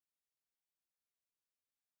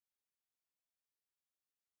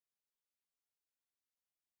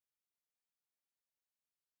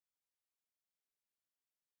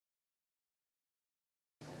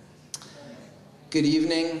Good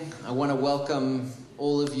evening. I want to welcome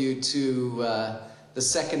all of you to the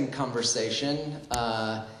second conversation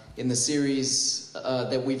in the series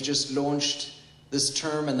that we've just launched this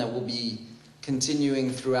term and that will be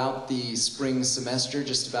continuing throughout the spring semester,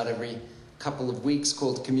 just about every couple of weeks,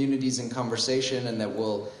 called Communities in Conversation, and that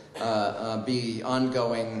will be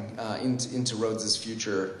ongoing into Rhodes'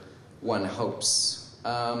 future, one hopes.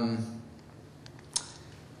 I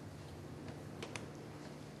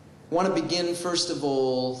want to begin, first of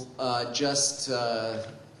all, just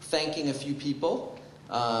thanking a few people.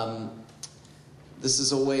 This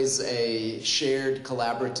is always a shared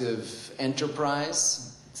collaborative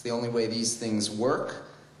enterprise. It's the only way these things work.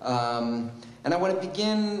 And I want to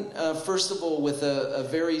begin, first of all, with a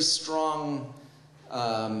very strong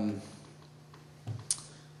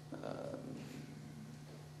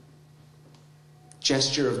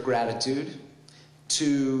gesture of gratitude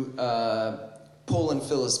to Paul and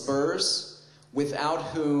Phyllis Burrs, without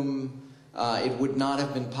whom it would not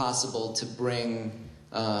have been possible to bring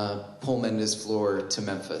Paul Mendes-Flohr to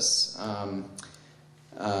Memphis.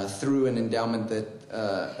 Through an endowment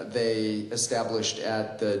that they established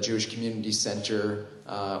at the Jewish Community Center,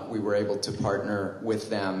 we were able to partner with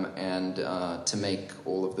them and to make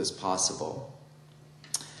all of this possible.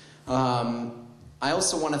 I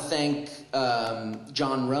also want to thank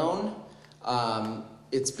John Rohn.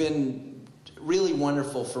 It's been really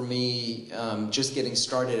wonderful for me, just getting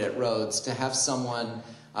started at Rhodes, to have someone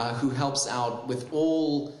who helps out with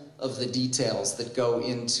all of the details that go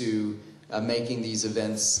into making these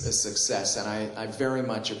events a success. And I very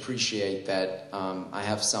much appreciate that I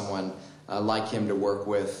have someone like him to work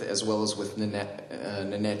with, as well as with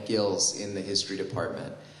Nanette Gills in the history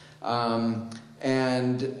department.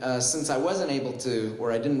 Since I wasn't able to,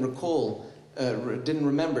 or I didn't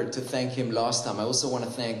remember to thank him last time, I also want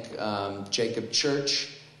to thank Jacob Church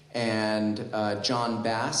and John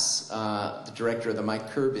Bass, the director of the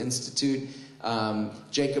Mike Kerb Institute.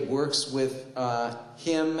 Jacob works with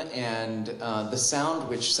him, and the sound,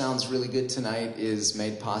 which sounds really good tonight, is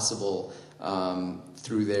made possible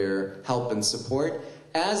through their help and support,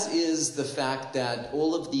 as is the fact that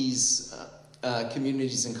all of these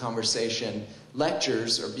Communities in Conversation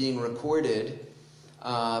lectures are being recorded,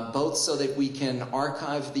 both so that we can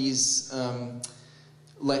archive these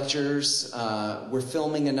lectures. We're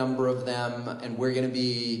filming a number of them, and we're going to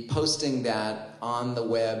be posting that on the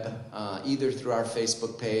web, either through our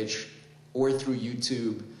Facebook page or through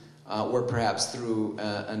YouTube, or perhaps through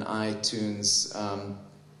an iTunes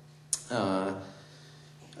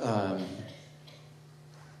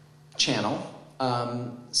channel,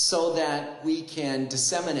 so that we can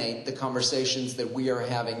disseminate the conversations that we are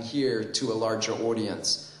having here to a larger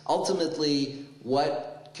audience. Ultimately,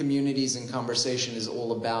 what Communities in Conversation is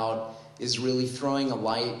all about is really throwing a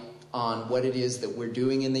light on what it is that we're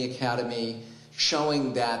doing in the academy,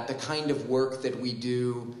 showing that the kind of work that we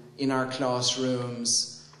do in our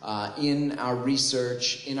classrooms, in our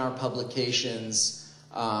research, in our publications,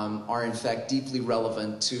 are in fact deeply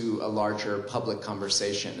relevant to a larger public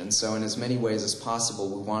conversation. And so in as many ways as possible,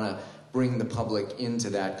 we want to bring the public into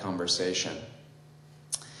that conversation.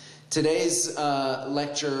 Today's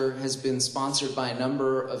lecture has been sponsored by a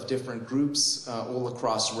number of different groups all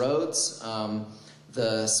across Rhodes.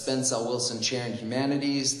 The Spence L. Wilson Chair in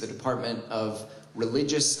Humanities, the Department of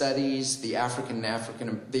Religious Studies, the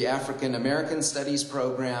African American Studies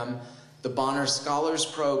Program, the Bonner Scholars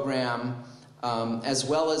Program, as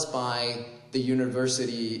well as by the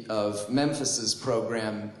University of Memphis's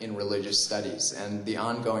program in religious studies. And the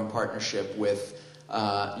ongoing partnership with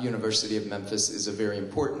University of Memphis is a very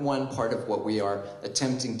important one. Part of what we are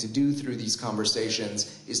attempting to do through these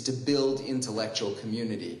conversations is to build intellectual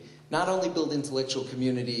community. Not only build intellectual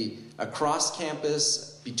community across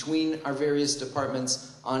campus, between our various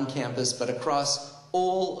departments on campus, but across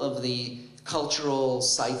all of the cultural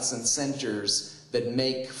sites and centers that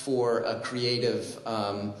make for a creative,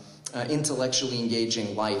 intellectually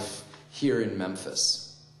engaging life here in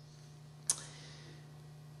Memphis.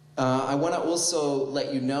 I want to also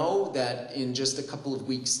let you know that in just a couple of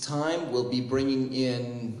weeks' time, we'll be bringing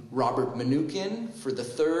in Robert Mnookin for the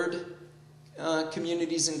third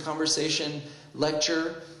Communities in Conversation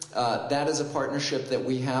lecture. That is a partnership that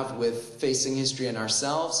we have with Facing History and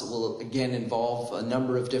ourselves. It will again involve a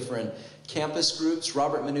number of different campus groups.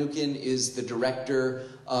 Robert Mnookin is the director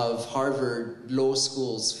of Harvard Law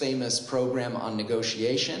School's famous program on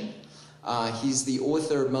negotiation. He's the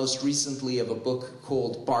author most recently of a book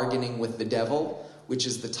called Bargaining with the Devil, which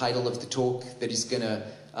is the title of the talk that he's going to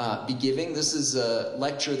be giving. This is a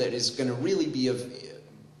lecture that is going to really be of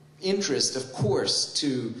interest, of course,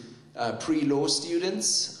 to pre-law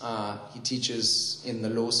students. He teaches in the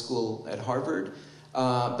law school at Harvard,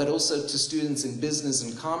 but also to students in business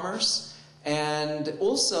and commerce, and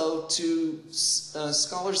also to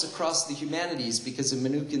scholars across the humanities, because in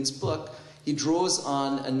Mnookin's book, he draws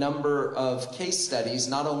on a number of case studies,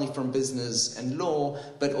 not only from business and law,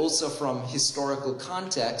 but also from historical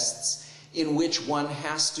contexts in which one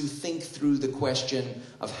has to think through the question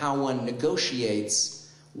of how one negotiates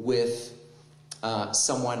with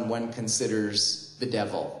someone one considers the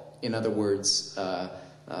devil. In other words,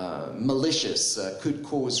 malicious, could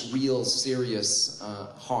cause real serious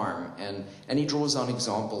harm. And he draws on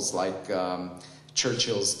examples like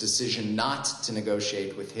Churchill's decision not to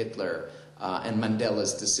negotiate with Hitler, and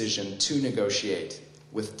Mandela's decision to negotiate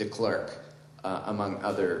with de Klerk, among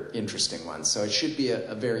other interesting ones. So it should be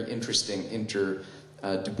a very interesting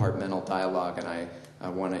interdepartmental dialogue, and I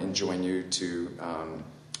want to enjoin you to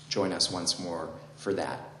join us once more for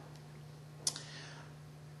that.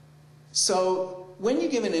 So when you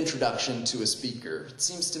give an introduction to a speaker, it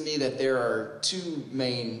seems to me that there are two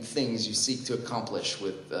main things you seek to accomplish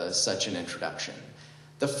with such an introduction.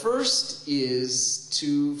 The first is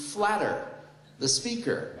to flatter the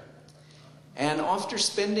speaker. And after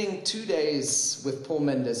spending 2 days with Paul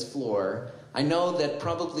Mendes-Flohr, I know that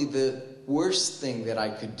probably the worst thing that I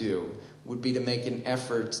could do would be to make an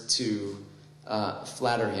effort to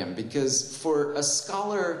flatter him, because for a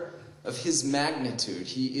scholar of his magnitude,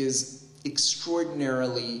 he is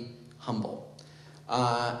extraordinarily humble.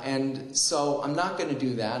 And so I'm not going to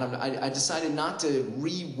do that. I decided not to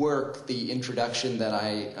rework the introduction that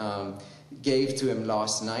I gave to him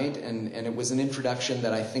last night, and it was an introduction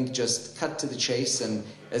that I think just cut to the chase and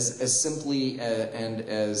as simply and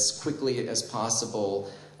as quickly as possible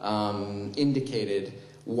indicated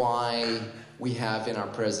why we have in our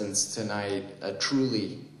presence tonight a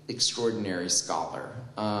truly extraordinary scholar.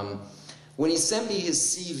 When he sent me his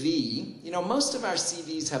CV, you know, most of our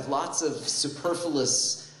CVs have lots of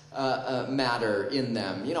superfluous matter in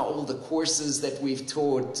them. You know, all the courses that we've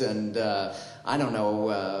taught and, I don't know,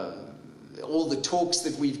 all the talks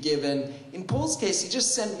that we've given. In Paul's case, he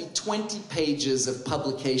just sent me 20 pages of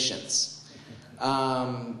publications,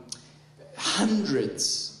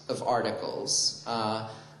 hundreds of articles,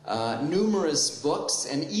 numerous books,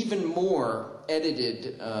 and even more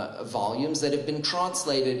edited volumes that have been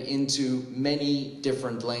translated into many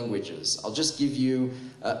different languages. I'll just give you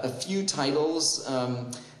a few titles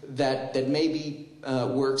that may be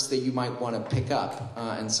works that you might want to pick up,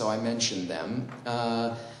 and so I mentioned them.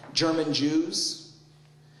 German Jews,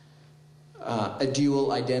 A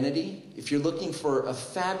Dual Identity. If you're looking for a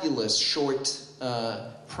fabulous short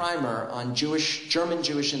primer on German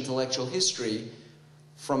Jewish intellectual history,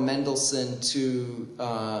 from Mendelssohn to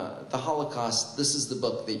the Holocaust, this is the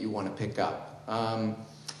book that you want to pick up.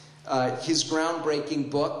 His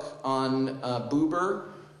groundbreaking book on Buber,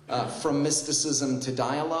 From Mysticism to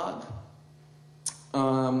Dialogue,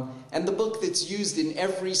 and the book that's used in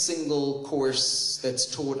every single course that's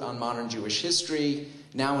taught on modern Jewish history,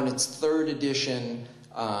 now in its 3rd edition,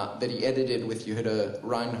 that he edited with Yehuda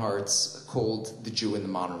Reinhardt's, called The Jew in the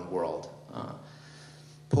Modern World.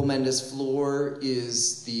 Paul Mendes-Flohr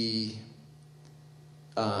is the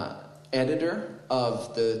editor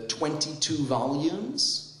of the 22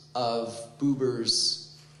 volumes of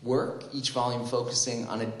Buber's work, each volume focusing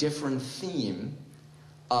on a different theme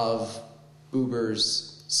of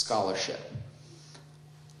Buber's scholarship.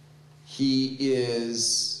 He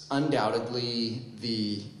is undoubtedly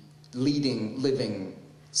the leading living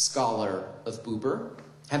scholar of Buber,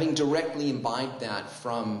 having directly imbibed that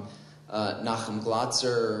from Nachum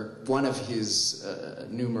Glatzer, one of his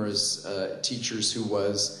numerous teachers who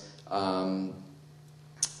was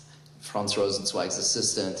Franz Rosenzweig's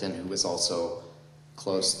assistant and who was also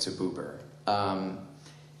close to Buber.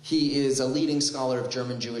 He is a leading scholar of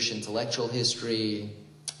German Jewish intellectual history,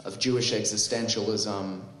 of Jewish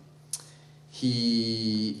existentialism.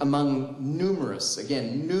 He, among numerous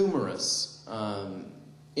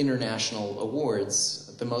international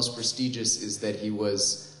awards, the most prestigious is that he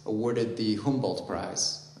was awarded the Humboldt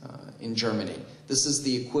Prize in Germany. This is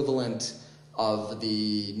the equivalent of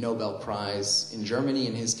the Nobel Prize in Germany,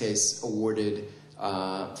 in his case awarded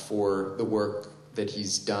for the work that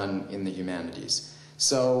he's done in the humanities.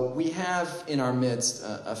 So we have in our midst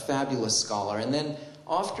a fabulous scholar. And then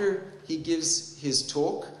after he gives his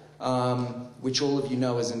talk, which all of you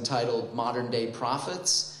know is entitled Modern Day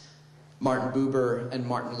Prophets, Martin Buber and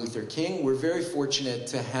Martin Luther King, we're very fortunate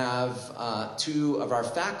to have 2 of our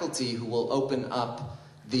faculty who will open up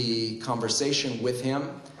the conversation with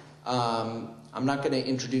him. I'm not going to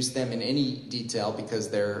introduce them in any detail because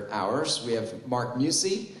they're ours. We have Mark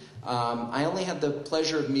Musi, I only had the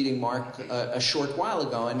pleasure of meeting Mark a short while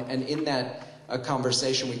ago, and in that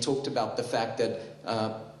conversation we talked about the fact that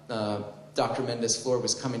Dr. Mendes-Flohr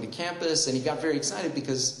was coming to campus, and he got very excited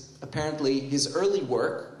because apparently his early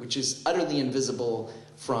work, which is utterly invisible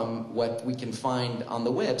from what we can find on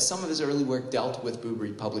the web, some of his early work dealt with Buber.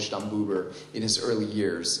 He published on Buber in his early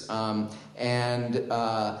years.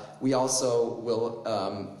 We also will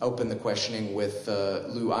open the questioning with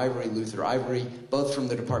Luther Ivory, both from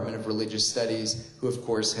the Department of Religious Studies, who of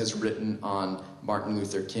course has written on Martin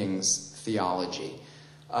Luther King's theology.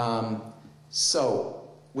 So,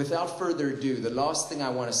 without further ado, the last thing I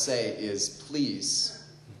want to say is, please,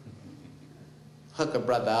 hook a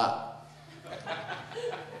brother up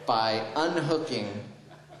by unhooking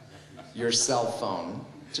your cell phone.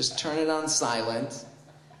 Just turn it on silent,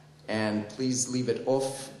 and please leave it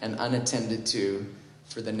off and unattended to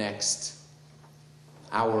for the next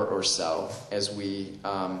hour or so as we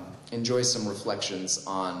enjoy some reflections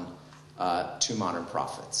on two modern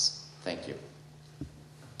prophets. Thank you.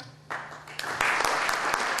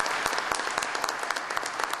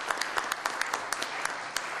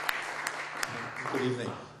 Good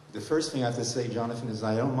evening. The first thing I have to say, Jonathan, is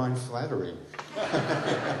I don't mind flattery.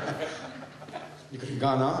 You could have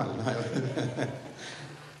gone on.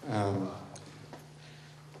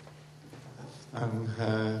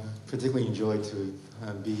 I'm particularly enjoyed to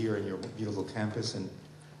be here in your beautiful campus and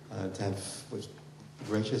to have,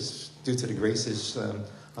 due to the gracious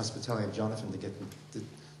hospitality of Jonathan, to get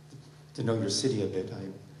to know your city a bit.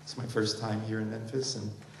 It's my first time here in Memphis,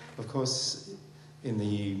 and of course, in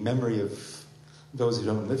the memory of those who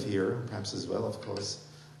don't live here, perhaps as well, of course,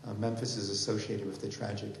 Memphis is associated with the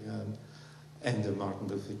tragic end of Martin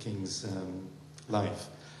Luther King's life.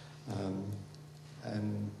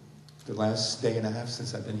 And the last day and a half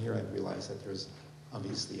since I've been here, I've realized that there's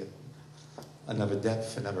obviously another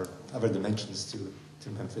depth and other dimensions to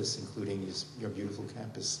Memphis, including your beautiful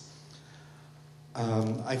campus.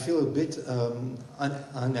 I feel a bit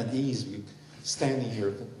unease standing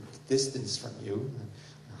here, distance from you,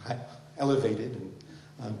 elevated, and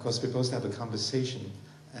of course we're supposed to have a conversation,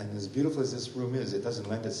 and as beautiful as this room is, it doesn't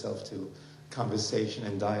lend itself to conversation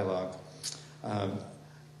and dialogue.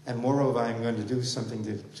 And moreover, I'm going to do something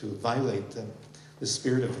to violate the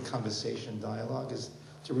spirit of the conversation dialogue, is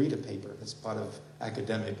to read a paper. It's part of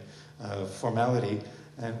academic formality,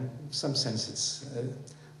 and in some sense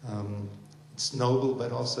it's noble,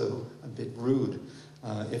 but also a bit rude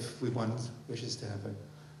if one wishes to have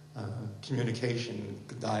a communication,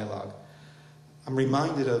 dialogue. I'm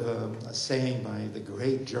reminded of a saying by the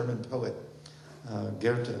great German poet,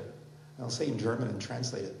 Goethe. I'll say in German and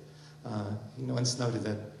translate it. He once noted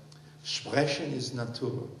that Sprechen ist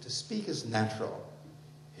Natur. To speak is natural.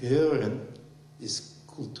 Hören is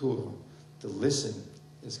Kultur. To listen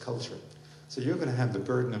is culture. So you're going to have the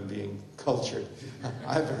burden of being cultured.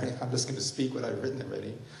 I'm just going to speak what I've written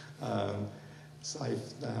already.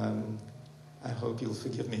 I hope you'll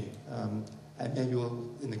forgive me. And maybe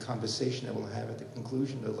in the conversation that we'll have at the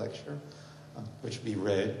conclusion of the lecture, which will be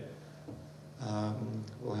read,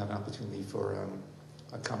 we'll have an opportunity for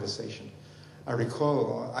a conversation. I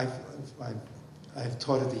recall I've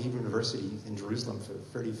taught at the Hebrew University in Jerusalem for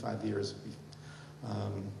 35 years.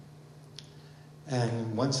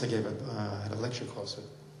 And once I had a lecture course,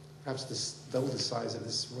 perhaps double the size of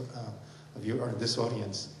this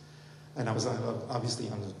audience. And I was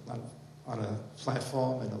obviously on a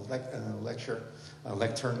platform and a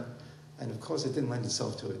lectern, and of course it didn't lend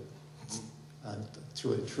itself to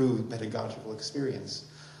a true pedagogical experience.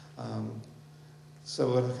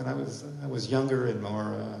 So when I was younger and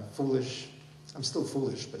more foolish. I'm still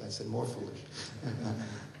foolish, but I said more foolish.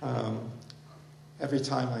 Every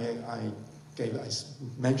time I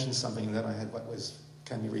mentioned something that I had what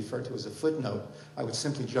can be referred to as a footnote, I would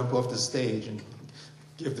simply jump off the stage and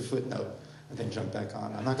give the footnote and then jump back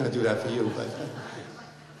on. I'm not going to do that for you,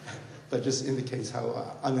 but just indicates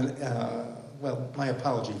how, well, my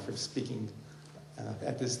apology for speaking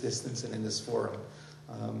at this distance and in this forum,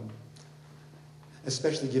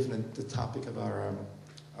 especially given the topic of our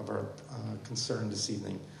concern this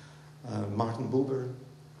evening. Martin Buber,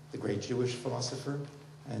 the great Jewish philosopher,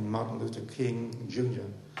 and Martin Luther King, Jr.,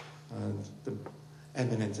 the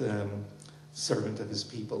eminent servant of his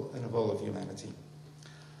people and of all of humanity.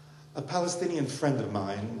 A Palestinian friend of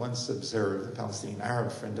mine once observed, a Palestinian Arab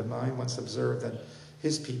friend of mine once observed that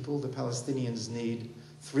his people, the Palestinians, need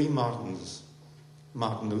 3 Martins: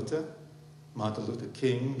 Martin Luther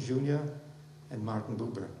King, Jr., and Martin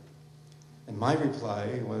Buber. And my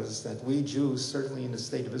reply was that we Jews, certainly in the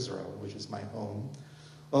state of Israel, which is my home,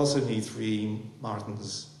 also need 3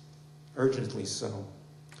 Martins, urgently so.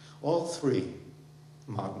 All three,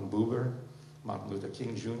 Martin Buber, Martin Luther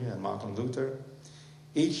King Jr., and Martin Luther,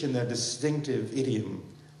 each in their distinctive idiom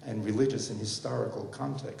and religious and historical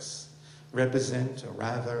context, represent, or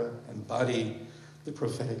rather embody, the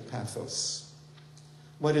prophetic pathos.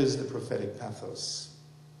 What is the prophetic pathos?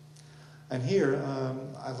 And here,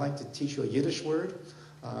 I'd like to teach you a Yiddish word.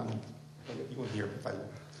 You won't hear it if I don't.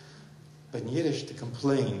 But in Yiddish, to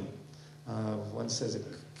complain, one says a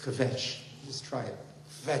kvetch. Just try it.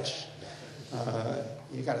 Kvetch.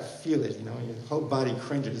 You got to feel it, you know. Your whole body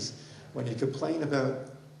cringes when you complain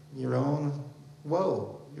about your own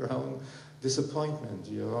woe, your own disappointment,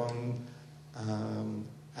 your own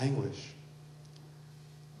anguish.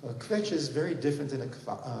 A kvetch is very different than a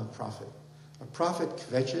prophet. A prophet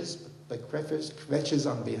kvetches, but kvetches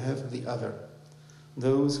on behalf of the other,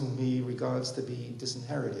 those whom he regards to be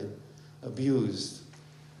disinherited, abused,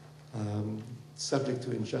 subject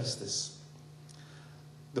to injustice.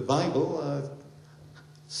 The Bible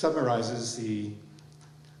summarizes the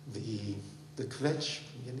kvetch.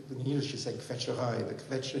 In English you say kvetcherei,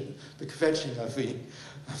 the kvetching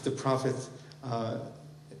of the prophet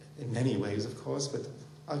in many ways, of course, but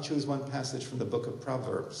I'll choose one passage from the book of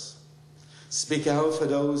Proverbs. Speak out for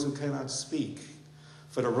those who cannot speak,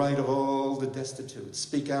 for the right of all the destitute.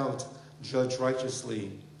 Speak out, judge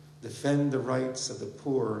righteously, defend the rights of the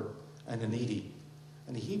poor and the needy.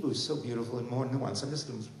 And the Hebrew is so beautiful and more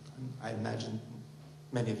nuanced. I imagine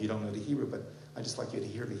many of you don't know the Hebrew, but I'd just like you to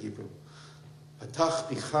hear the Hebrew. Patach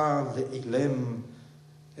bicha ve'elem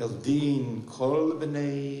el din kol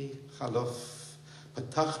b'nei chalof.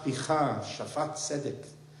 Patach bicha shafat tzedek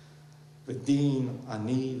v'din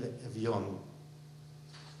ani ve'evyon.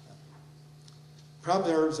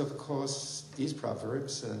 Proverbs, of course, these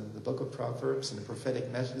Proverbs, the book of Proverbs and the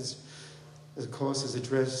prophetic message, of course, is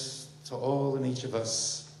addressed to all and each of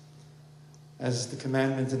us. As the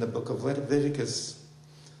commandment in the book of Leviticus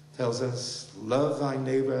tells us, love thy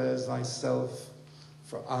neighbor as thyself,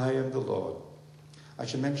 for I am the Lord. I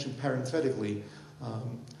should mention parenthetically,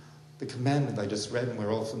 the commandment I just read and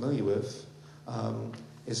we're all familiar with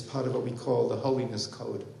is part of what we call the Holiness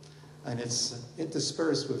Code. And it's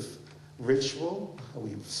interspersed with ritual, how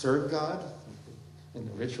we serve God, in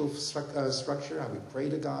the ritual structure, how we pray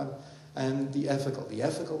to God, and the ethical. The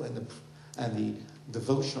ethical and the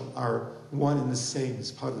devotional are one and the same.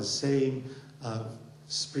 It's part of the same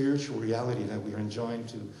spiritual reality that we are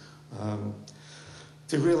enjoined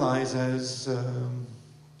to realize as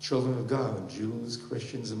children of God, Jews,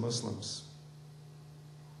 Christians, and Muslims.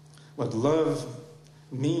 What love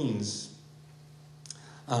means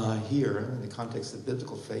here, in the context of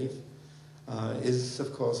biblical faith, is,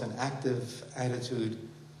 of course, an active attitude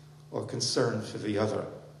or concern for the other.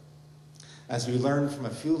 As we learn from a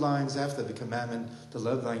few lines after the commandment to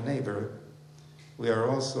love thy neighbor, we are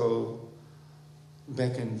also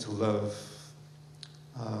beckoned to love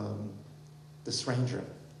the stranger.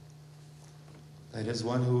 That is,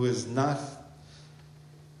 one who does not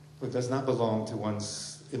belong to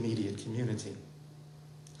one's immediate community.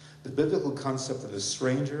 The biblical concept of a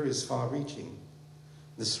stranger is far-reaching.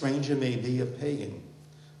 The stranger may be a pagan,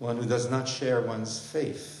 one who does not share one's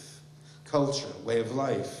faith, culture, way of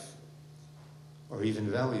life, or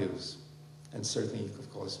even values, and certainly,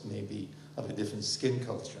 of course, may be of a different skin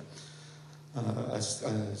culture,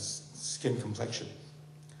 skin complexion.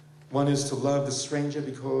 One is to love the stranger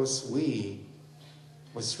because we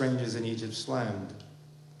were strangers in Egypt's land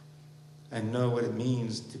and know what it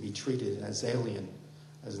means to be treated as alien,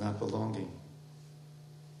 as not belonging.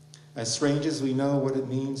 As strangers, we know what it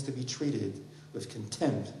means to be treated with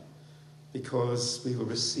contempt because we were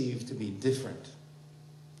received to be different.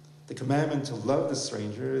 The commandment to love the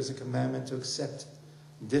stranger is a commandment to accept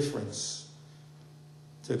difference,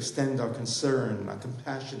 to extend our concern, our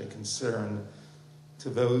compassionate concern to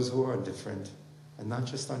those who are different, and not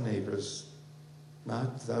just our neighbors,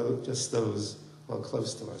 not just those who are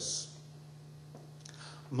close to us.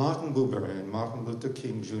 Martin Buber and Martin Luther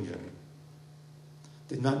King Jr.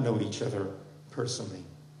 did not know each other personally.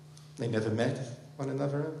 They never met one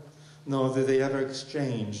another, nor did they ever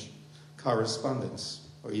exchange correspondence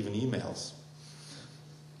or even emails,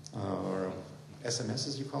 or SMS,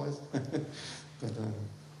 as you call it. But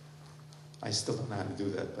I still don't know how to do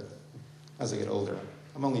that, but as I get older,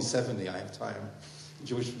 I'm only 70, I have time. In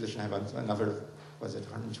Jewish tradition, I have another,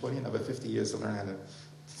 120, another 50 years to learn how to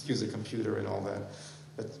use a computer and all that.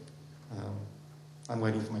 But I'm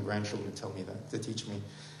waiting for my grandchildren to tell me that, to teach me.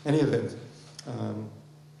 In any event,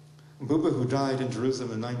 Buber, who died in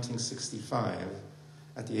Jerusalem in 1965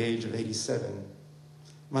 at the age of 87,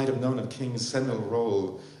 might have known of King's seminal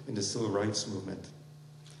role in the civil rights movement.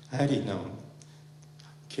 Had he known,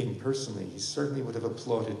 King personally, he certainly would have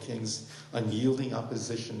applauded King's unyielding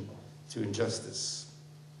opposition to injustice.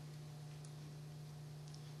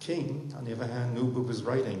 King, on the other hand, knew Buber's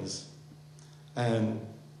writings, and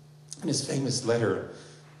in his famous letter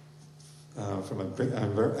from a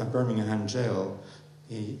Birmingham jail,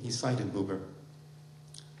 he cited Buber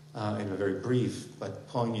in a very brief but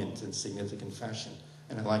poignant and significant fashion.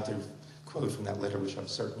 And I'd like to quote from that letter, which I'm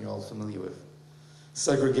certain you're all familiar with.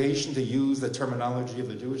 Segregation, to use the terminology of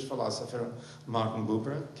the Jewish philosopher Martin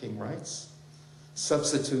Buber, King writes,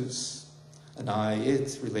 substitutes an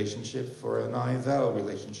I-it relationship for an I-thou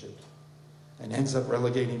relationship, and ends up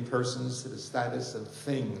relegating persons to the status of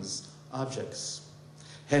things, objects.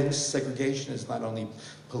 Hence, segregation is not only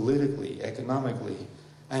politically, economically,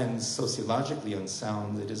 and sociologically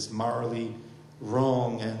unsound, it is morally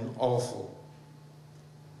wrong and awful.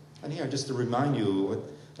 And here, just to remind you what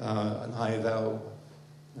an I-thou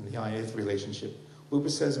and the I-it relationship, Buber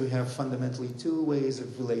says we have fundamentally two ways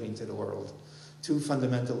of relating to the world, two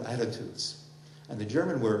fundamental attitudes. And the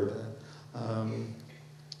German word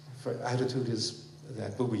for attitude is,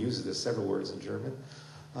 that Buber uses, there's several words in German,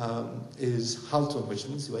 is Haltung, which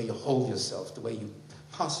means the way you hold yourself, the way you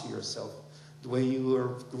posture yourself, the way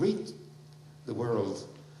you greet the world.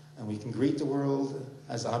 And we can greet the world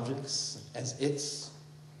as objects, as its.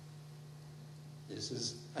 This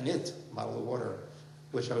is an it, bottle of water,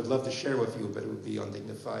 which I would love to share with you, but it would be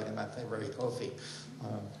undignified and not very healthy.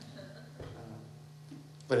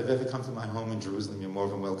 But if you ever come to my home in Jerusalem, you're more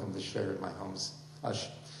than welcome to share in my home's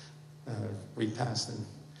repast.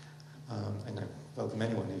 And I welcome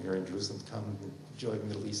anyone here in Jerusalem to come and enjoy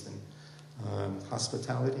Middle Eastern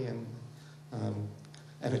hospitality and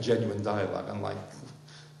a genuine dialogue, unlike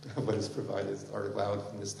what is provided or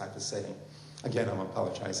allowed in this type of setting. Again, I'm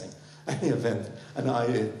apologizing. In any event, an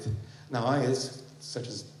I-it. Now, I-its, such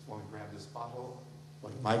as when we grab this bottle, or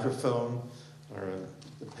a microphone, or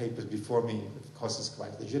the papers before me, of course, is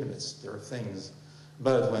quite legitimate. There are things.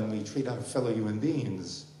 But when we treat our fellow human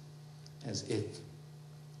beings as it,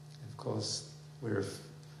 of course, we're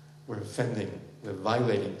offending, we're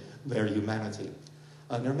violating their humanity.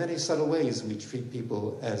 There are many subtle ways we treat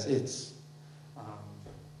people as its.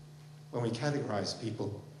 When we categorize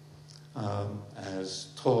people as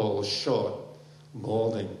tall, short,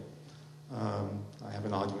 balding. I have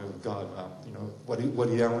an argument with God about, what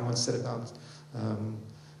Allen once said about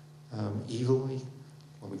evil,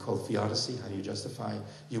 what we call theodicy. How do you justify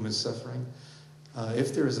human suffering?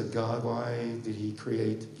 If there is a God, why did he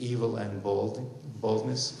create evil and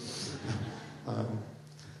baldness?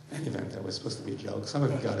 In any event, that was supposed to be a joke. Some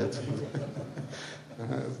of you got it.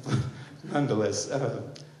 Nonetheless,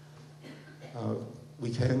 we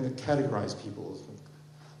can categorize people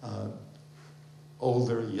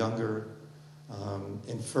older, younger,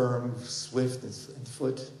 infirm, swift in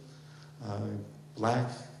foot, black,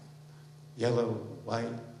 yellow,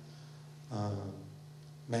 white,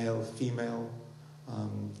 male, female.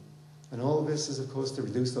 And all of this is, of course, to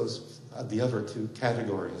reduce the other two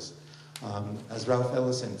categories. As Ralph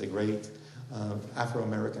Ellison, the great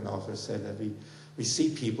Afro-American author, said, that we see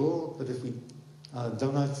people, but if we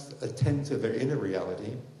do not attend to their inner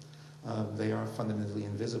reality, they are fundamentally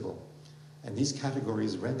invisible. And these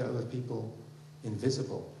categories render other people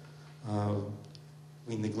invisible.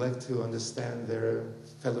 We neglect to understand their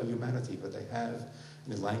fellow humanity, but they have,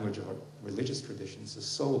 in the language of our religious traditions, a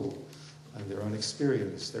soul, and their own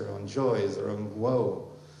experience, their own joys, their own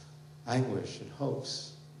woe, anguish and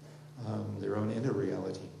hopes, their own inner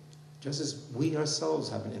reality. Just as we ourselves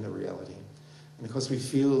have an inner reality. And of course we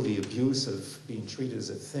feel the abuse of being treated as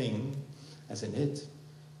a thing, as an it,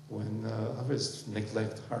 when others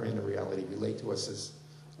neglect our inner reality, relate to us as,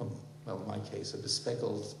 well, in my case, a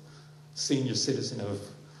bespectacled senior citizen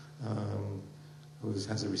who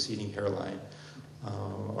has a receding hairline,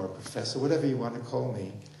 or a professor, whatever you want to call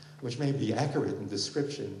me, which may be accurate in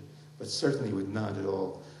description, but certainly would not at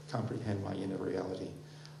all comprehend my inner reality.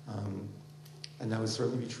 And that would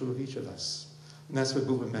certainly be true of each of us. And that's what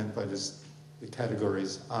Buber meant by the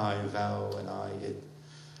categories I, thou, and I, it.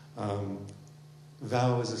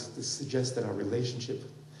 Thou suggests that our relationship,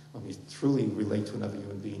 when we truly relate to another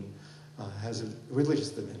human being, has a religious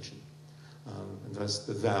dimension. And thus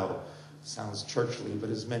the thou sounds churchly, but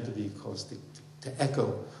is meant to be, of course, to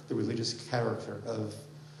echo the religious character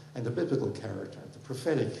and the biblical character, the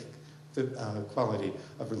prophetic quality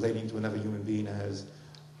of relating to another human being as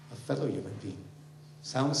a fellow human being.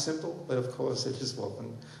 Sounds simple, but of course it is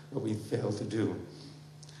often what we fail to do.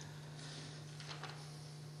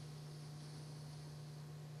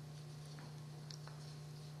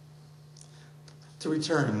 To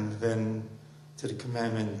return then to the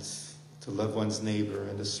commandment to love one's neighbor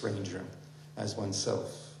and a stranger as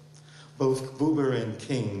oneself. Both Buber and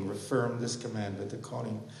King affirm this commandment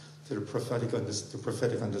according to the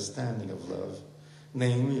prophetic understanding of love,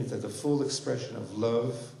 namely that the full expression of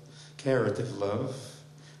love, curative love,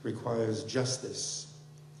 requires justice.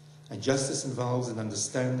 And justice involves an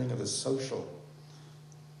understanding of the social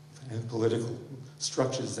and political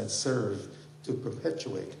structures that serve to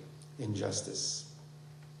perpetuate injustice.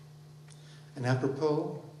 And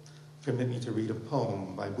apropos, permit me to read a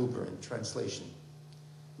poem by Buber in translation.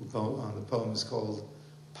 The poem is called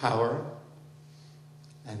Power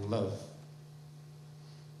and Love.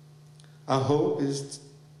 Our hope is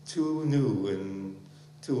too new and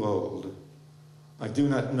too old. I do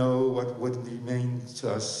not know what would remain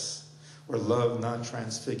to us were love not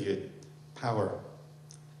transfigured power,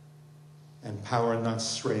 and power not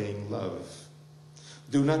straying love.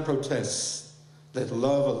 Do not protest, let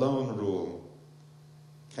love alone rule.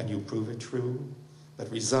 Can you prove it true? But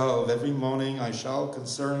resolve every morning I shall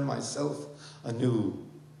concern myself anew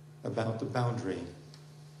about the boundary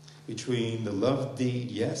between the love deed,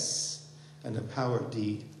 yes, and the power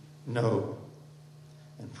deed, no,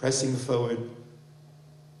 and pressing forward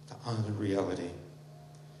to honor reality.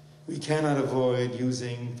 We cannot avoid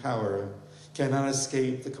using power, cannot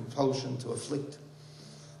escape the compulsion to afflict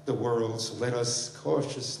the world, so let us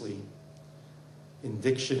cautiously, in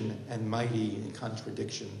diction and mighty in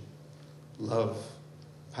contradiction, love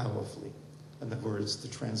powerfully. In other words, to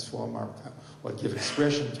transform our power, or give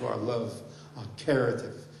expression to our love, our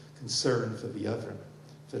curative concern for the other,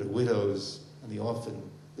 for the widows and the orphan,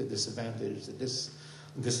 the disadvantaged,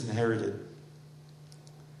 the disinherited,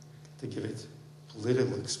 to give it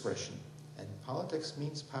political expression. And politics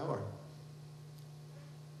means power.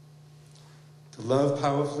 To love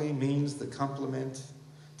powerfully means to complement,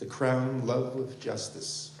 to crown love with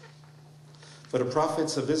justice. For the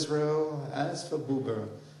prophets of Israel, as for Buber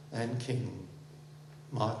and King,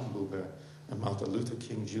 Martin Buber and Martin Luther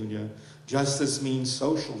King Jr., justice means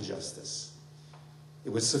social justice. It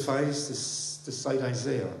would suffice to cite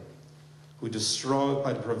Isaiah, who, distraught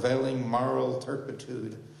by the prevailing moral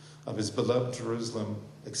turpitude of his beloved Jerusalem,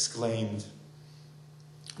 exclaimed,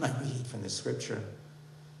 and I read from the scripture,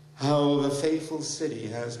 how the faithful city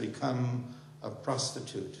has become a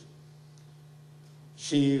prostitute.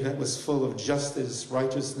 She that was full of justice,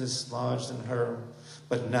 righteousness lodged in her,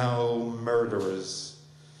 but now murderers.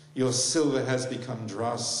 Your silver has become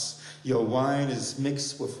dross. Your wine is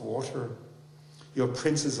mixed with water. Your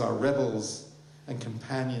princes are rebels and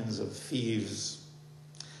companions of thieves.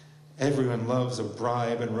 Everyone loves a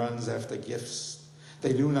bribe and runs after gifts.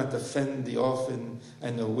 They do not defend the orphan,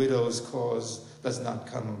 and the widow's cause does not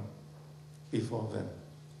come before them.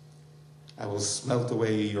 I will smelt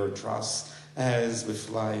away your dross as with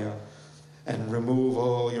fire, and remove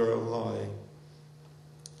all your alloy.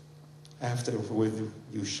 Afterward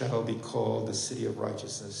you shall be called the city of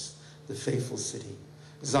righteousness, the faithful city.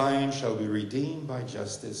 Zion shall be redeemed by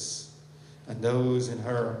justice, and those in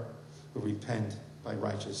her who repent by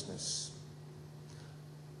righteousness.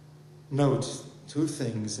 Note two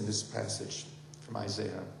things in this passage from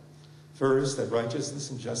Isaiah. First, that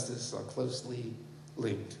righteousness and justice are closely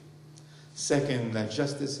linked. Second, that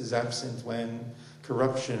justice is absent when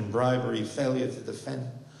corruption, bribery, failure to defend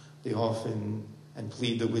the orphan and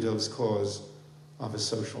plead the widow's cause of a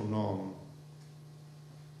social norm.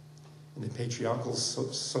 In the patriarchal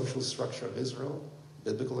social structure of Israel,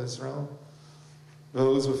 biblical Israel,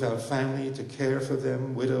 those without family to care for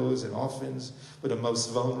them, widows and orphans, were the most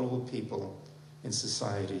vulnerable people in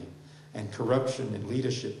society. And corruption in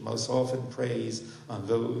leadership most often preys on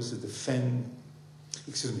those who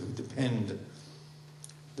depend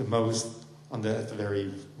the most on that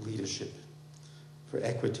very leadership for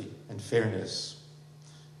equity and fairness.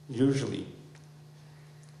 Usually,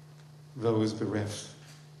 those bereft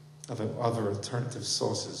of other alternative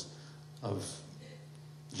sources of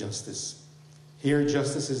justice. Here,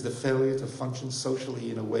 justice is the failure to function socially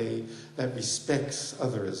in a way that respects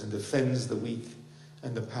others and defends the weak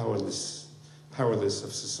and the powerless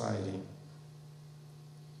of society.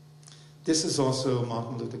 This is also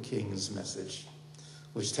Martin Luther King's message,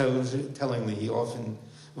 which tellingly he often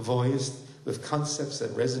voiced with concepts that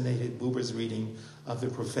resonated Buber's reading of the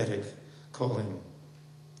prophetic calling.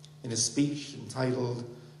 In a speech entitled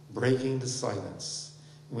Breaking the Silence,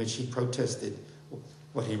 in which he protested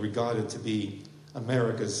what he regarded to be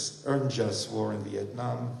America's unjust war in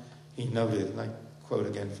Vietnam, he noted, and I quote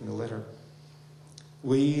again from the letter,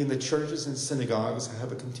 "We in the churches and synagogues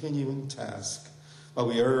have a continuing task, while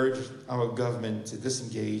we urge our government to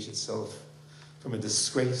disengage itself from a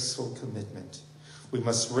disgraceful commitment. We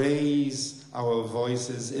must raise our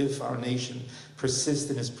voices if our nation persists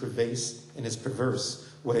in its perverse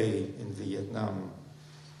way in Vietnam.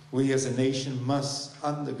 We as a nation must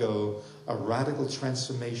undergo a radical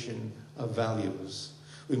transformation of values.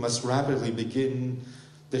 We must rapidly begin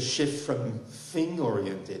the shift from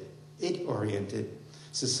thing-oriented, it-oriented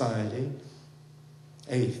society,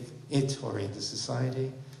 it-oriented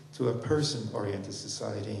society, to a person-oriented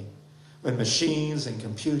society, when machines and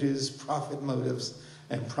computers, profit motives,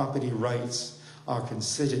 and property rights are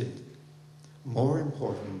considered more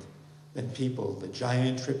important than people. The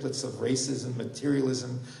giant triplets of racism,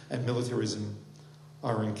 materialism, and militarism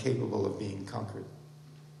are incapable of being conquered.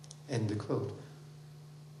 End of quote.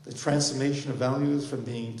 The transformation of values from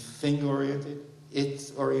being thing-oriented,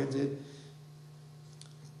 it-oriented,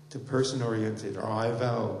 to person-oriented, or I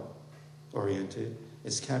vow-oriented,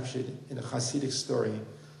 is captured in a Hasidic story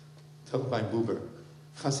told by Buber.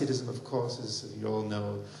 Hasidism, of course, as you all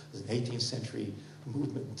know, is an 18th century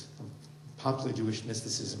movement of popular Jewish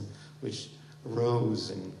mysticism which arose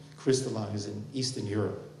and crystallized in Eastern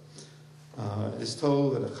Europe. It is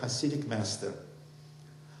told that a Hasidic master,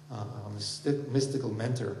 a mystical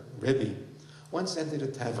mentor, Rebbe, once entered a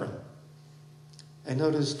tavern and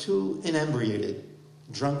noticed two inebriated,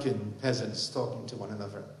 drunken peasants talking to one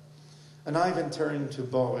another. And Ivan turned to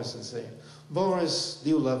Boris and said, "Boris, do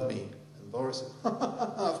you love me?" And Boris said,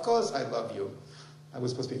 "Of course I love you." I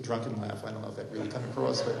was supposed to be a drunken laugh. I don't know if that really came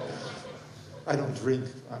across, but I don't drink.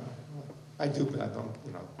 I do, but I don't,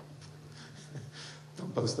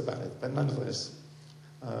 don't boast about it. But nonetheless,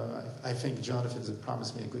 I think Jonathan's had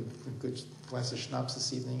promised me a good glass of schnapps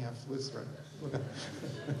this evening afterwards, right?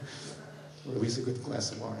 Or at least a good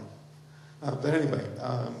glass of wine. But anyway,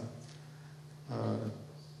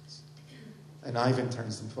 and Ivan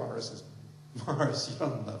turns to Boris and says, "Boris, you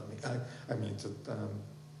don't love me." I mean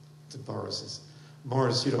to Boris says,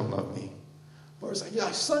 "Boris, you don't love me." Boris says, "Yeah,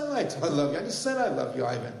 I said I love you. I just said I love you,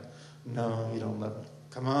 Ivan." "No, you don't love me."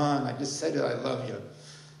 "Come on, I just said it, I love you."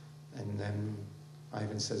 And then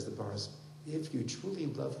Ivan says to Boris, "If you truly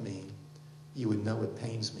love me, you would know it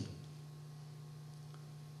pains me."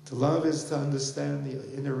 To love is to understand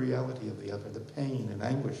the inner reality of the other, the pain and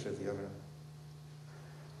anguish of the other.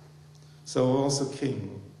 So also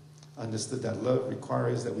King understood that love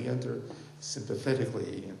requires that we enter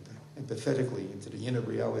sympathetically and empathetically into the inner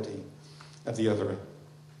reality of the other,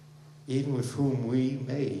 even with whom we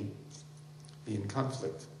may be in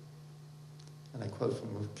conflict. And I quote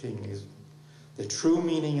from King, is the true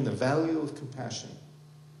meaning and the value of compassion,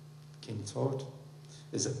 King taught,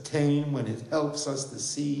 is obtained when it helps us to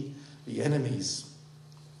see the enemy's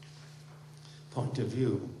point of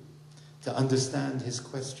view, to understand his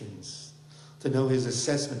questions, to know his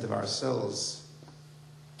assessment of ourselves.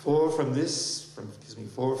 For from his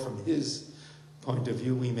point of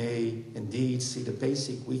view, we may indeed see the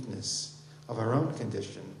basic weakness of our own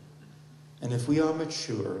condition. And if we are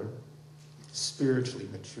mature, spiritually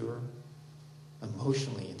mature,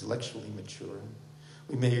 emotionally, intellectually mature,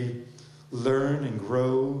 we may learn and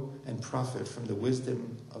grow and profit from the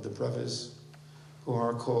wisdom of the brothers who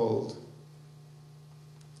are called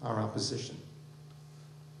our opposition.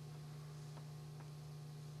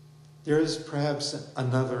 There is perhaps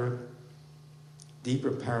another deeper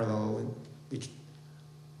parallel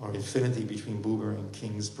or infinity between Buber and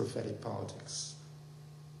King's prophetic politics.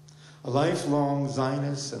 A lifelong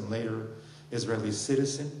Zionist and later Israeli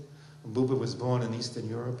citizen, Buber was born in Eastern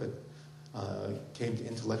Europe and came to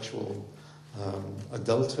intellectual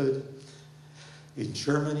adulthood in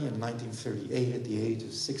Germany in 1938. At the age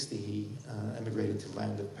of 60, he emigrated to the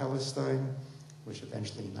land of Palestine, which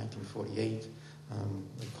eventually in 1948,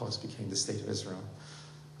 of course, became the State of Israel.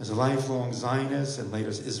 As a lifelong Zionist and later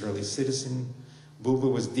Israeli citizen,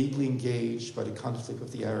 Buber was deeply engaged by the conflict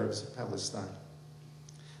with the Arabs of Palestine.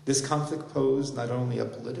 This conflict posed not only a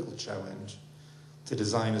political challenge to the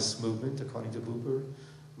Zionist movement, according to Buber,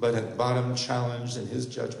 but at bottom challenged, in his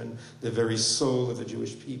judgment, the very soul of the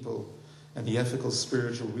Jewish people and the ethical,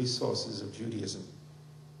 spiritual resources of Judaism.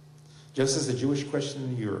 Just as the Jewish question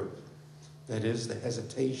in Europe, that is, the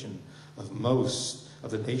hesitation of most of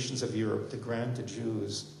the nations of Europe to grant to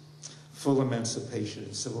Jews full emancipation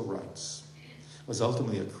and civil rights, was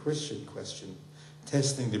ultimately a Christian question,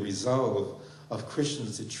 testing the resolve of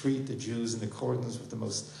Christians to treat the Jews in accordance with the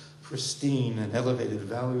most pristine and elevated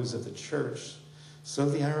values of the church. So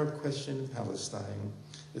the Arab question in Palestine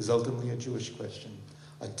is ultimately a Jewish question,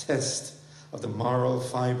 a test of the moral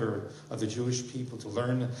fiber of the Jewish people to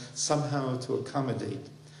learn somehow to accommodate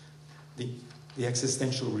the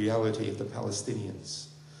existential reality of the Palestinians,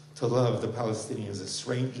 to love the Palestinians as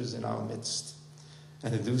strangers in our midst,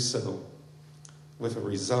 and to do so with a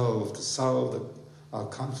resolve to solve our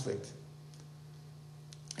conflict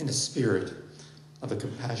in a spirit of a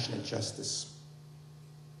compassionate justice.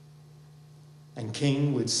 And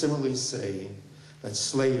King would similarly say that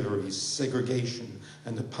slavery, segregation,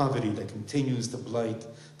 and the poverty that continues to blight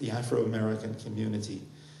the Afro-American community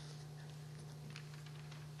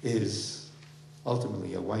is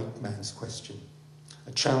ultimately a white man's question,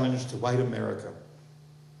 a challenge to white America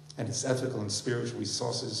and its ethical and spiritual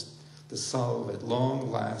resources to solve at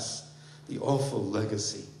long last the awful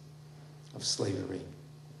legacy of slavery.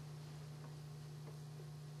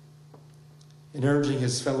 In urging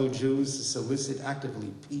his fellow Jews to solicit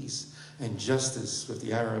actively peace and justice with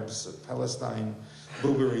the Arabs of Palestine,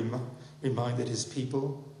 Buber reminded his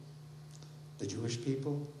people, the Jewish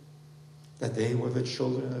people, that they were the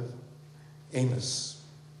children of Amos.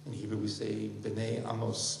 In Hebrew we say B'nai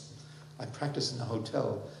Amos. I practice in a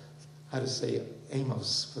hotel how to say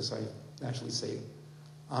Amos, because I naturally say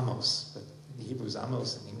Amos, but in Hebrew is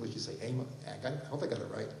Amos, in English you say Amos. I hope I got it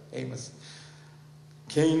right, Amos.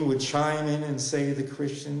 King would chime in and say the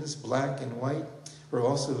Christians, black and white, were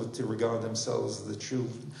also to regard themselves as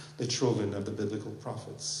the children of the biblical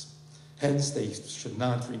prophets. Hence, they should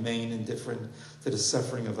not remain indifferent to the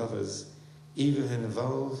suffering of others, even if it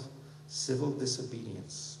involve civil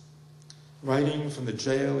disobedience. Writing from the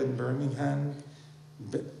jail in Birmingham,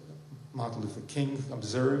 Martin Luther King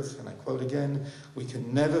observed, and I quote again, "We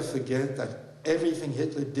can never forget that everything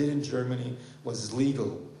Hitler did in Germany was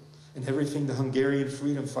legal, and everything the Hungarian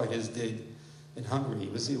freedom fighters did in Hungary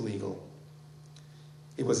was illegal.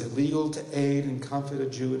 It was illegal to aid and comfort a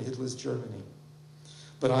Jew in Hitler's Germany.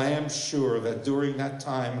 But I am sure that during that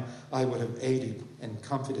time I would have aided and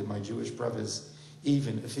comforted my Jewish brothers,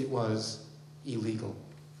 even if it was illegal."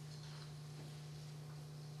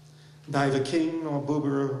 Neither King nor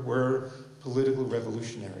Buber were political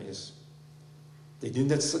revolutionaries. They did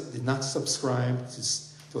not subscribe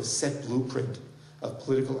to a set blueprint of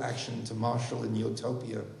political action to marshal in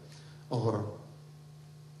utopia or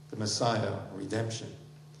the Messiah or redemption.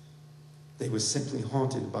 They were simply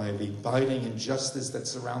haunted by the abiding injustice that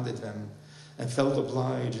surrounded them and felt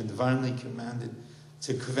obliged and divinely commanded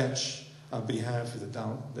to kvetch on behalf of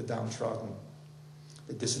the downtrodden,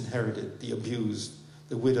 the disinherited, the abused,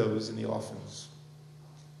 the widows and the orphans.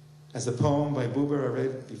 As the poem by Buber I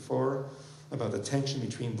read before about the tension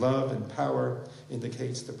between love and power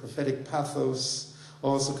indicates, the prophetic pathos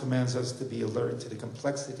also commands us to be alert to the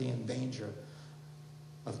complexity and danger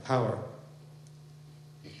of power,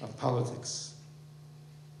 of politics.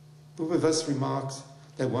 Buber thus remarked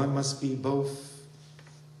that one must be both,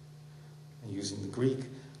 and using the Greek,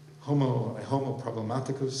 homo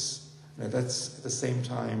problematicus, and that's at the same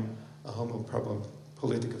time a homo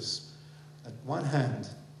politicus. On one hand,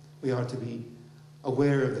 we are to be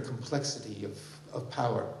aware of the complexity of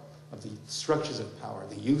power, of the structures of power,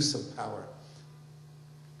 the use of power.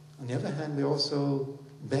 On the other hand, we also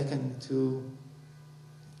beckon to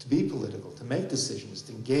be political, to make decisions,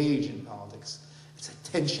 to engage in politics. It's a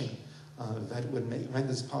tension that would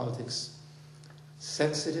render politics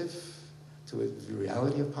sensitive to the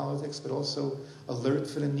reality of politics, but also alert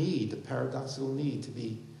for the need, the paradoxical need to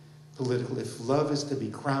be political. If love is to be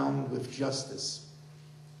crowned with justice,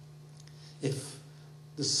 if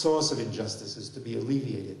the source of injustice is to be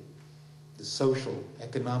alleviated, the social,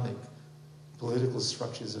 economic, political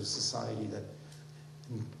structures of society that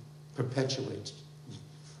perpetuate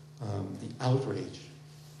the outrage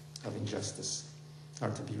of injustice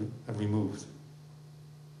are to be removed.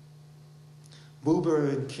 Buber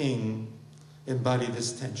and King embody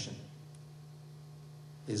this tension.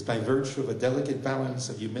 It is by virtue of a delicate balance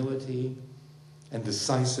of humility and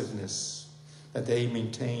decisiveness that they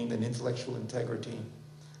maintained an intellectual integrity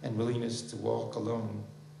and willingness to walk alone,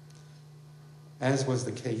 as was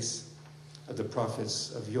the case of the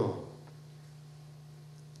prophets of yore.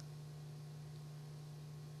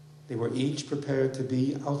 They were each prepared to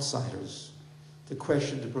be outsiders, to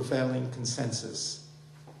question the prevailing consensus,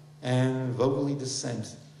 and vocally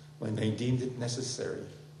dissent when they deemed it necessary,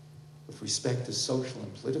 with respect to social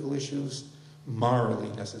and political issues, morally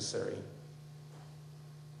necessary.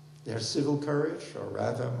 Their civil courage, or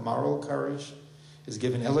rather moral courage, is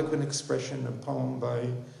given eloquent expression in a poem by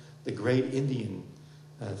the great Indian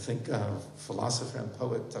philosopher and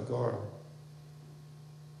poet Tagore,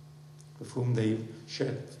 with whom they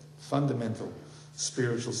shared fundamental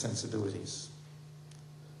spiritual sensibilities.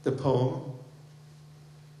 The poem,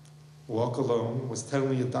 Walk Alone, was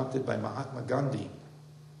totally adopted by Mahatma Gandhi,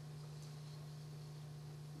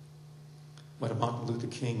 one of Martin Luther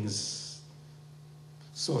King's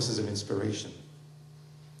sources of inspiration.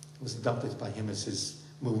 It was adopted by him as his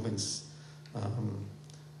movement's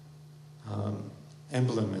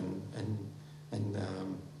emblem and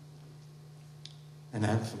an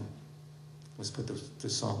anthem was put to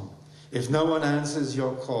song. If no one answers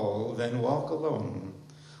your call, then walk alone.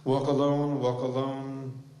 Walk alone, walk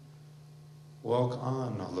alone, walk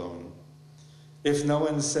on alone. If no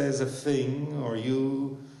one says a thing, or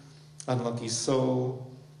you, unlucky soul,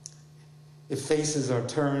 if faces are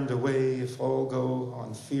turned away, if all go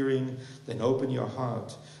on fearing, then open your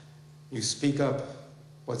heart. You speak up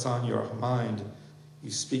what's on your mind.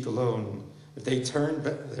 You speak alone. If they turn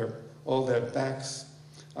all their backs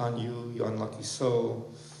on you, you unlucky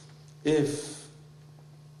soul, if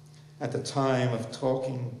at the time of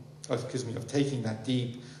taking that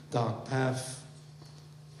deep, dark path,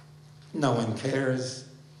 no one cares,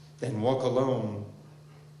 then walk alone.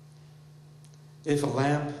 If a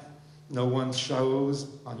lamp no one shows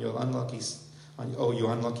on you unlucky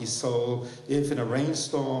soul, if in a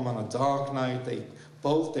rainstorm on a dark night they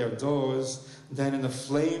bolt their doors, then in a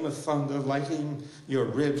flame of thunder lighting your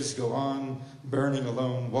ribs go on, burning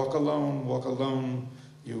alone. Walk alone,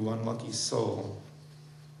 you unlucky soul.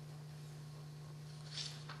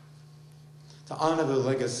 To honor the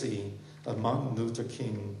legacy of Martin Luther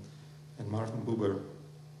King and Martin Buber,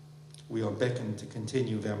 we are beckoned to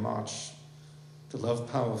continue their march, to love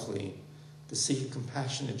powerfully, to seek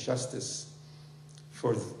compassionate justice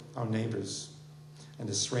for our neighbors and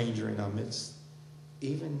the stranger in our midst,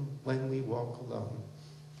 even when we walk alone.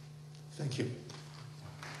 Thank you.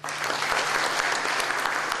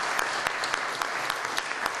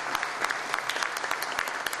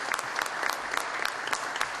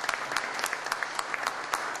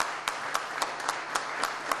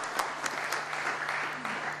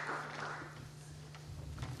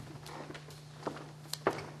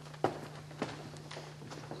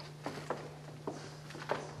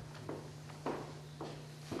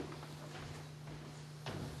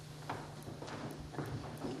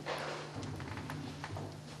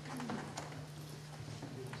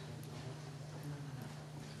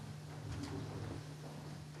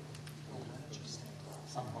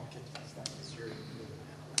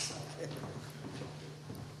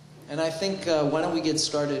 And I think, why don't we get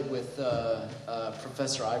started with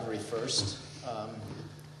Professor Ivory first.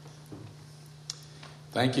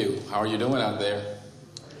 Thank you. How are you doing out there?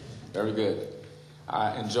 Very good.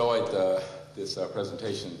 I enjoyed this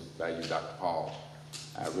presentation by you, Dr. Paul.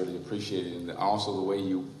 I really appreciate it. And also the way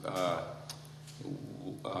you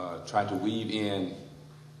tried to weave in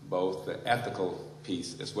both the ethical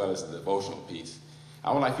piece as well as the devotional piece.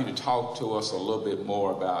 I would like you to talk to us a little bit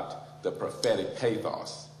more about the prophetic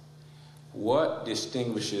pathos. What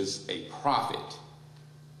distinguishes a prophet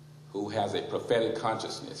who has a prophetic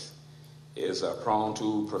consciousness, is prone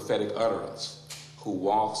to prophetic utterance, who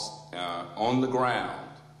walks on the ground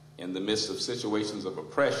in the midst of situations of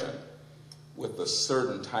oppression with a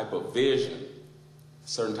certain type of vision, a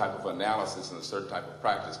certain type of analysis, and a certain type of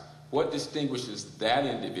practice? What distinguishes that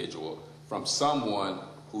individual from someone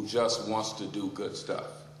who just wants to do good stuff?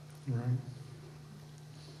 Right.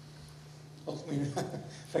 Ultimately,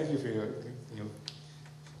 thank you for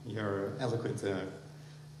your eloquent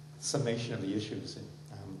summation of the issues.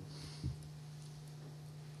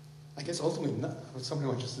 I guess ultimately, someone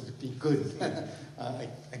wants us to be good. I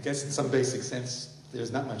guess in some basic sense,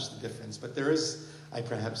 there's not much difference, but there is,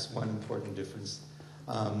 perhaps, one important difference.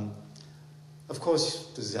 Of course,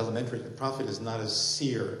 this is elementary. The prophet is not a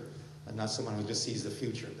seer, and not someone who just sees the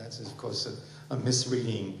future. That's, of course, a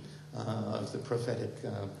misreading of the prophetic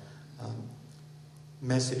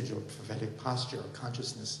message or prophetic posture or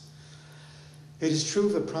consciousness. It is true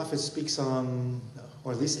the prophet speaks on,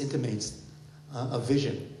 or at least intimates, a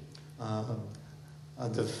vision of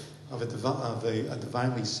a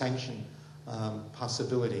divinely sanctioned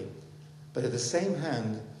possibility. But at the same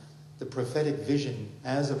hand, the prophetic vision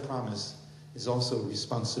as a promise is also a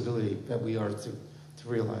responsibility that we are to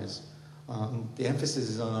realize. The emphasis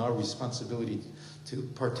is on our responsibility to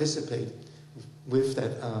participate with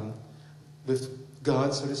that, with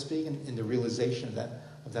God, so to speak, in the realization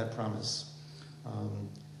of that promise.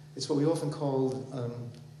 It's what we often call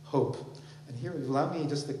hope. And here, allow me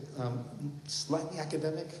just a slightly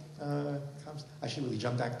academic. I should really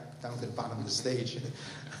jump back down to the bottom of the stage.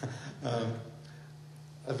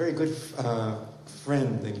 A very good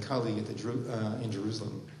friend and colleague in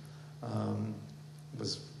Jerusalem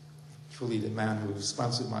was truly the man who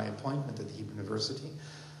sponsored my appointment at the Hebrew University.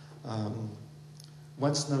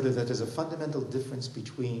 Once noted that there's a fundamental difference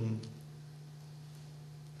between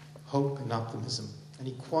hope and optimism. And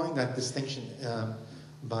he coined that distinction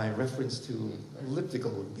by reference to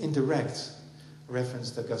elliptical, indirect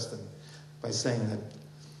reference to Augustine, by saying that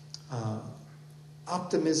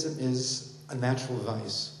Optimism is a natural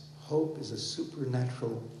vice. Hope is a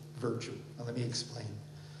supernatural virtue. Now, let me explain.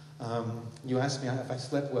 You asked me if I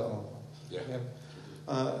slept well. Yeah.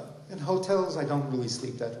 In hotels, I don't really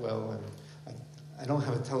sleep that well, and I don't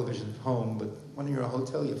have a television at home, but when you're in a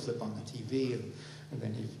hotel, you flip on the TV, and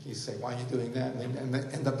then you say, why are you doing that? And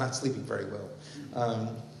end up not sleeping very well.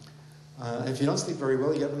 If you don't sleep very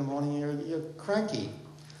well, you get up in the morning, you're cranky.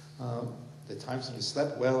 The times when you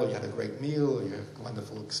slept well, or you had a great meal, or you have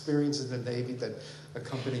wonderful experiences in the Navy that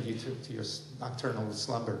accompanied you to your nocturnal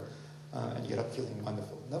slumber, and you get up feeling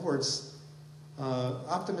wonderful. In other words,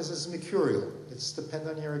 optimism is mercurial. It's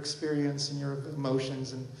dependent on your experience and your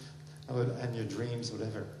emotions and your dreams,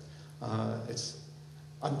 whatever. It's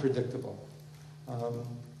unpredictable.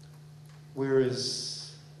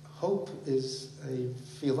 Whereas hope is a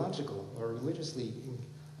theological or religiously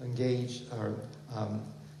engaged or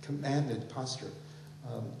commanded posture.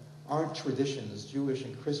 Our traditions, Jewish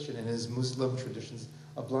and Christian and his Muslim traditions,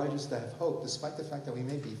 oblige us to have hope, despite the fact that we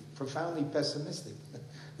may be profoundly pessimistic,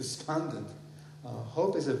 despondent.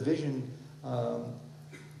 Hope is a vision of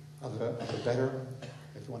a better,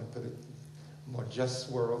 if you want to put it, more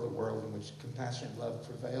just world, a world in which compassion and love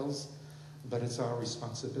prevails, but it's our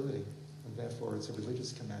responsibility, and therefore it's a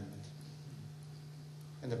religious commandment.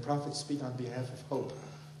 And the prophets speak on behalf of hope,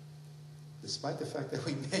 despite the fact that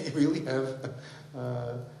we may really have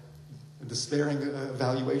a despairing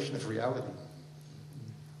evaluation of reality.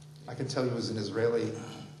 I can tell you as an Israeli,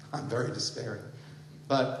 I'm very despairing.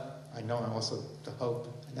 But I know I'm also to hope,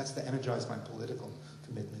 and that's to energize my political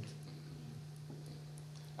commitment.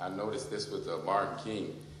 I noticed this with Martin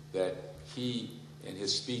King, that he, in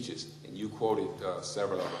his speeches, and you quoted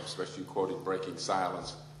several of them, especially you quoted Breaking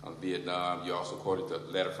Silence on Vietnam. You also quoted the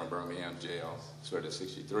letter from Birmingham jail, sort of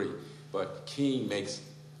 63. But King makes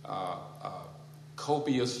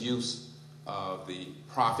copious use of the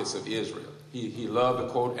prophets of Israel. He loved to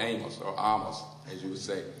quote Amos, or Amos, as you would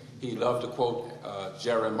say. He loved to quote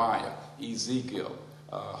Jeremiah, Ezekiel,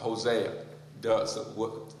 Hosea. Does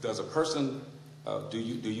a person, do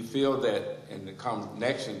you feel that in the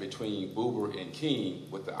connection between Buber and King,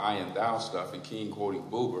 with the I and thou stuff, and King quoting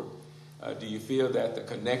Buber, do you feel that the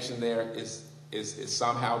connection there is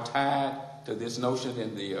somehow tied to this notion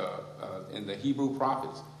in the Hebrew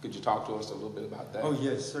prophets? Could you talk to us a little bit about that? Oh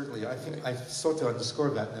yes, certainly. I think I sought to underscore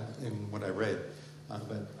that in what I read.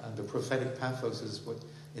 But the prophetic pathos is what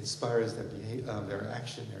inspires their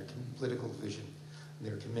action, their political vision,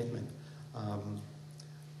 their commitment.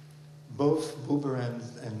 Both Buber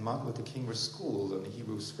and Martin Luther King were schooled in the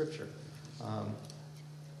Hebrew Scripture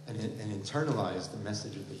and internalized the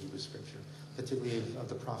message of the Hebrew Scripture, particularly of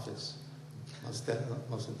the prophets, most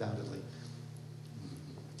undoubtedly.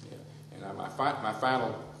 Yeah. And my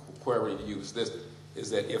final query to you is this,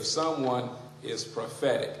 is that if someone is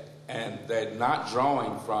prophetic and they're not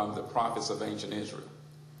drawing from the prophets of ancient Israel,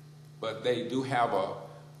 but they do have a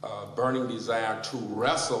burning desire to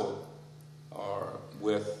wrestle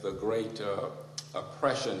with the great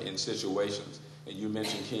oppression in situations, and you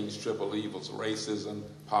mentioned King's triple evils, racism,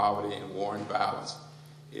 poverty, and war and violence.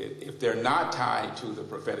 If they're not tied to the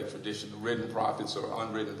prophetic tradition, the written prophets or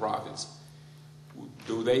unwritten prophets,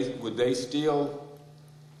 would they still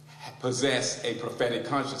possess a prophetic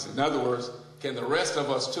conscience? In other words, can the rest of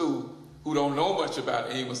us too, who don't know much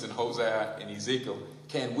about Amos and Hosea and Ezekiel,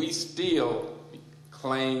 can we still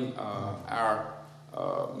claim our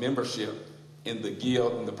membership in the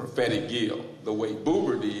guild, in the prophetic guild, the way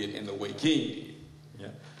Buber did and the way King did? Yeah,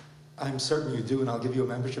 I'm certain you do, and I'll give you a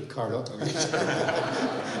membership card.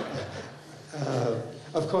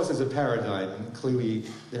 Of course, there's a paradigm, and clearly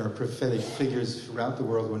there are prophetic figures throughout the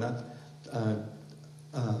world who are not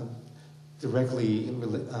directly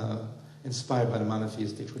inspired by the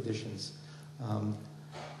monotheistic traditions.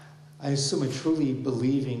 I assume a truly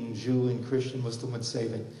believing Jew and Christian Muslim would say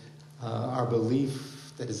that our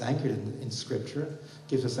belief that is anchored in Scripture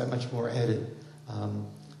gives us that much more added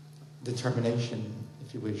determination,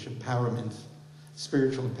 if you wish, empowerment,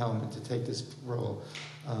 spiritual empowerment to take this role.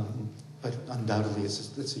 But undoubtedly,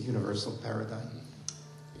 it's a universal paradigm.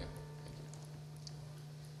 Yeah.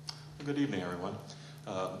 Good evening, everyone.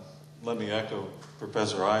 Let me echo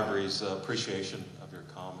Professor Ivory's appreciation of your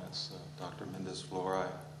comments. Dr. Mendes-Flohr, I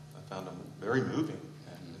found them very moving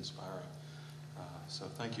and inspiring. So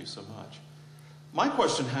thank you so much. My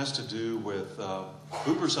question has to do with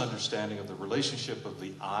Buber's understanding of the relationship of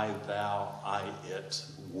the I, thou, I, it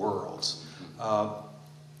worlds.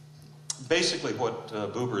 Basically, what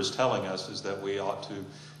Buber is telling us is that we ought to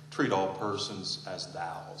treat all persons as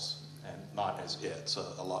thous and not as its,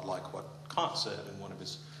 a lot like what Kant said in one of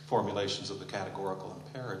his formulations of the categorical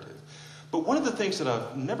imperative. But one of the things that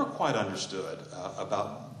I've never quite understood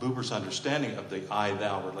about Buber's understanding of the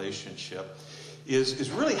I-thou relationship is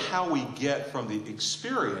really how we get from the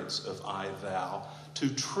experience of I-thou to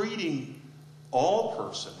treating all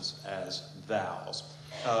persons as thous.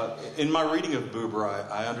 In my reading of Buber,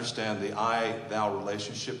 I understand the I-thou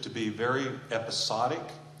relationship to be very episodic.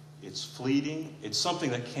 It's fleeting. It's something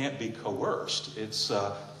that can't be coerced. It's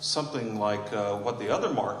something like what the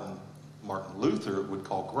other Martin Luther would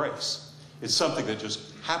call grace. It's something that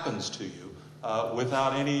just happens to you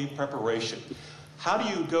without any preparation. How do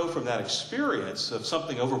you go from that experience of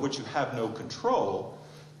something over which you have no control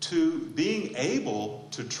to being able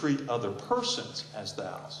to treat other persons as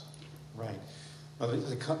thous? Right. Well,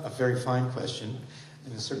 it's a very fine question,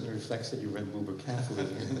 and it certainly reflects that you read Buber carefully.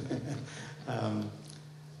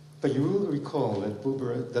 But you will recall that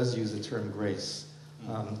Buber does use the term grace.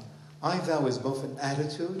 I-thou is both an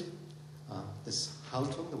attitude, this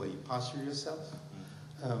Haltung, the way you posture yourself,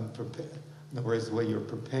 in other words, the way you're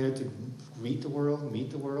prepared to greet the world,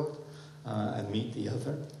 meet the world, and meet the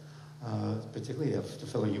other, particularly the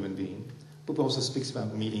fellow human being. Buber also speaks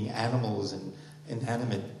about meeting animals and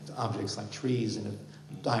inanimate objects like trees in a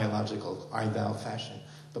dialogical I-thou fashion.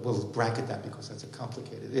 But we'll bracket that because that's a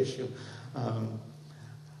complicated issue.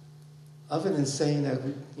 Other than saying that,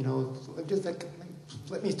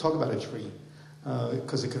 let me talk about a tree,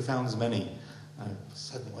 because it confounds many.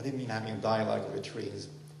 Suddenly, what do you mean having a dialogue with a tree?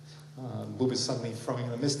 Buber is suddenly throwing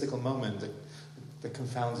in a mystical moment that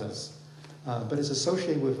confounds us. But it's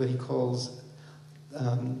associated with what he calls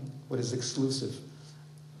what is exclusive.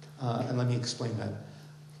 And let me explain that.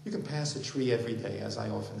 You can pass a tree every day, as I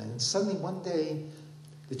often do, and suddenly one day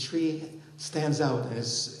the tree stands out in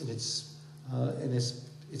its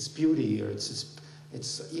beauty, or its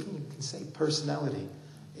even you can say personality.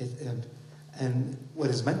 And what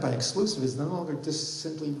is meant by exclusive is no longer just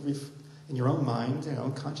simply in your own mind, your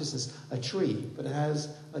own consciousness, a tree, but it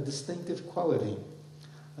has a distinctive quality.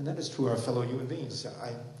 And that is true of our fellow human beings.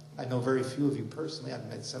 I know very few of you personally. I've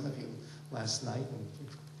met some of you last night,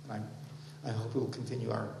 and I hope we'll continue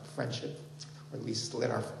our friendship, or at least let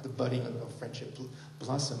the budding of friendship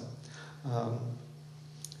blossom.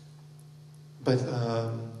 But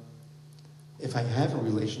if I have a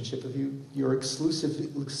relationship with you, your exclusiveness,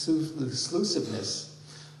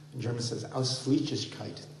 in German says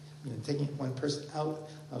Ausschließlichkeit, taking one person out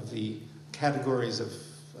of the categories of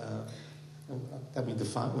that we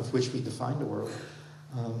define, with which we define the world,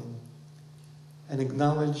 and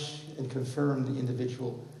acknowledge and confirm the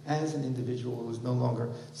individual as an individual who is no longer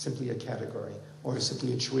simply a category, or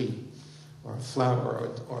simply a tree, or a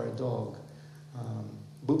flower, or a dog.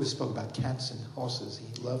 Buber spoke about cats and horses.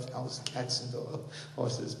 He loved cats and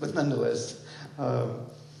horses, but nonetheless, and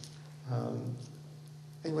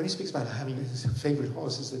when he speaks about having his favorite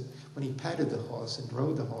horses, that when he patted the horse and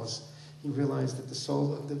rode the horse, he realized that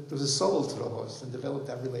there was a soul to the horse, and developed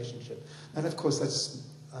that relationship. And of course, that's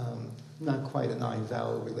not quite an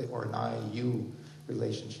I-thou or an I-you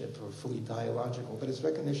relationship, or fully dialogical, but it's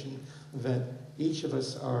recognition that each of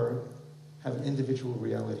us have an individual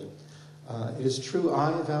reality. It is true,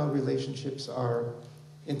 I-thou relationships are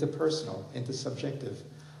interpersonal, intersubjective.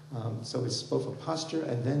 So it's both a posture,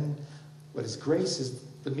 and then what is grace is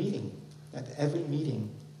the meeting. That every meeting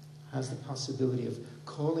has the possibility of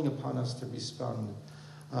calling upon us to respond.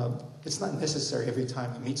 It's not necessary every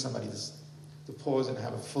time you meet somebody to pause and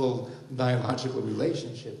have a full dialogical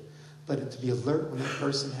relationship, but to be alert when that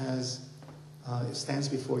person stands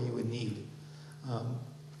before you in need.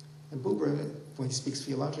 And Buber, when he speaks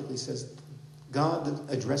theologically, says, God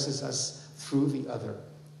addresses us through the other.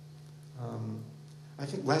 I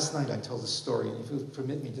think last night I told a story, and if you'll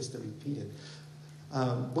permit me just to repeat it.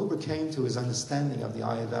 Buber came to his understanding of the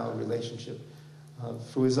I-thou relationship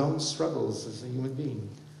through his own struggles as a human being.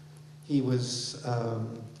 He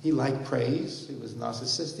liked praise. He was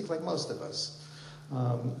narcissistic, like most of us.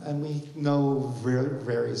 And we know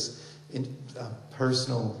various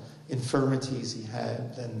personal infirmities he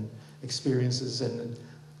had, and experiences, and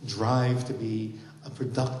drive to be a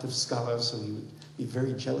productive scholar, so he would be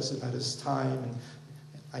very jealous about his time. And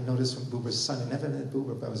I noticed from Buber's son, I never met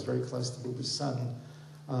Buber, but I was very close to Buber's son.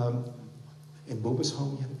 In Buber's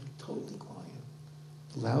home, he had to be totally quiet,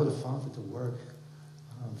 allow the father to work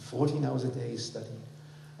 14 hours a day studying.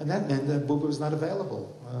 And that meant that Buber was not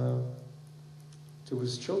available to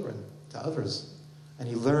his children, to others. And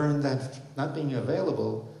he learned that not being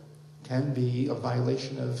available can be a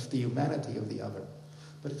violation of the humanity of the other.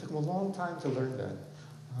 But it took him a long time to learn that,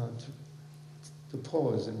 to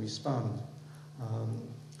pause and respond.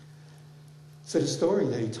 So the story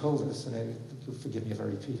that he told us, and you'll forgive me if I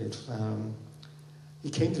repeat it, he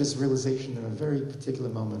came to this realization in a very particular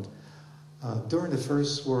moment. During the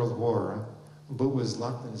First World War, Buber was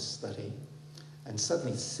locked in his study, and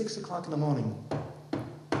suddenly, 6 o'clock in the morning,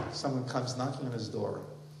 someone comes knocking on his door.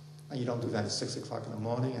 Now, you don't do that at 6 o'clock in the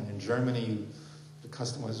morning, and in Germany, the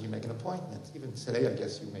custom was you make an appointment. Even today, I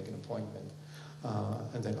guess, you make an appointment.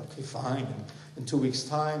 And then, okay, fine. And in 2 weeks'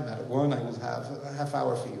 time, at 1, I will have a half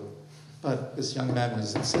hour for you. But this young man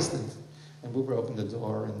was insistent, and Buber opened the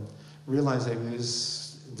door and realized that he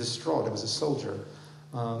was distraught. It was a soldier.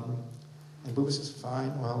 And Buber says,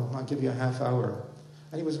 fine, well, I'll give you a half hour.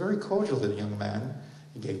 And he was very cordial to the young man.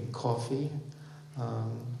 He gave him coffee.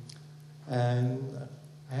 And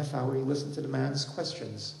a half hour, he listened to the man's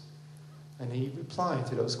questions. And he replied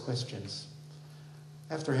to those questions.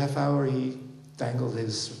 After a half hour, he dangled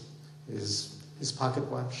his pocket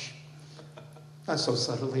watch. Not so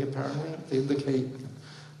subtly, apparently, to indicate,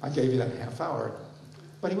 I gave you that half hour.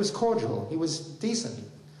 But he was cordial. He was decent.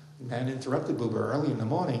 The man interrupted Buber early in the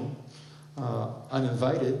morning,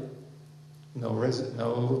 uninvited,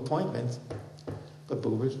 no appointment. But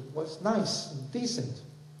Buber was nice and decent.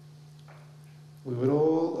 We would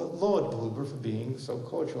all laud Buber for being so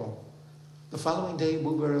cordial. The following day,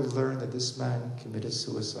 Buber learned that this man committed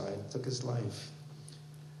suicide, took his life.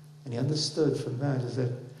 And he understood from that is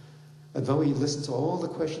that although he listened to all the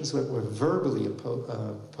questions that were verbally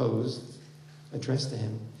posed, addressed to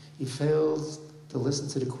him, he failed to listen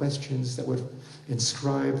to the questions that were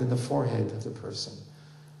inscribed in the forehead of the person,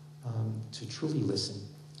 to truly listen.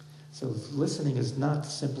 So listening is not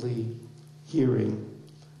simply hearing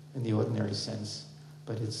in the ordinary sense,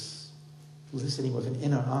 but it's listening with an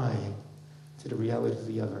inner eye to the reality of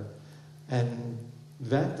the other. And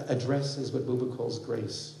that addresses what Buber calls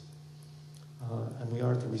grace. And we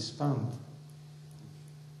are to respond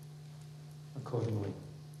accordingly.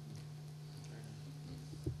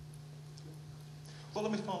 Well,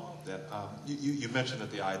 let me follow up that. You mentioned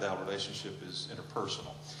that the I-thou relationship is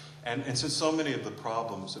interpersonal. And since so many of the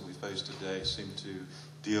problems that we face today seem to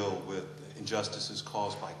deal with injustices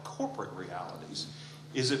caused by corporate realities,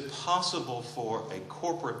 is it possible for a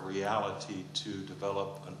corporate reality to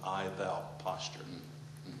develop an I-thou posture?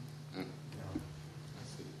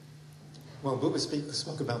 Well, Buber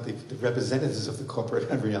spoke about the representatives of the corporate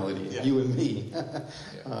reality, yeah. You and me.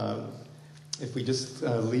 If we just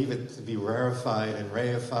leave it to be rarefied and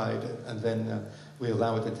reified, and then we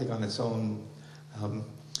allow it to take on its own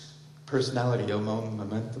personality, its own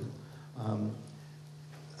momentum,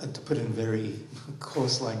 and to put it in very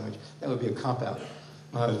coarse language, that would be a cop-out.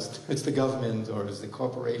 It's the government, or it's the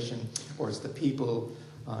corporation, or it's the people,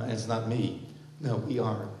 and it's not me. No, we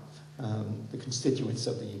are the constituents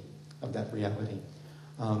of that reality.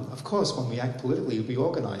 Of course, when we act politically, we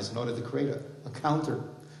organize in order to create a counter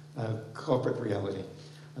corporate reality.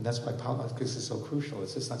 And that's why politics is so crucial.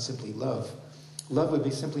 It's just not simply love. Love would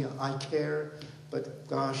be simply, I care, but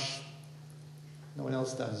gosh, no one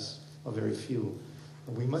else does, or very few.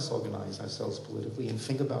 And we must organize ourselves politically and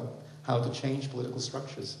think about how to change political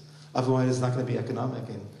structures. Otherwise, it's not going to be economic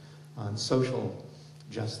and social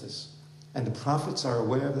justice. And the prophets are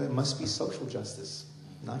aware that it must be social justice,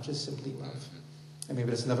 not just simply love. And maybe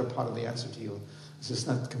that's another part of the answer to you. It's just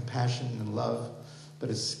not compassion and love, but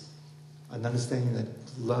it's an understanding that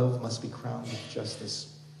love must be crowned with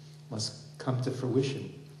justice, must come to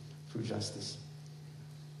fruition through justice.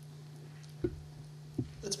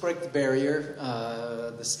 Let's break the barrier,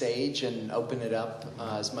 the stage, and open it up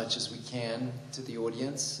as much as we can to the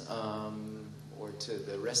audience, or to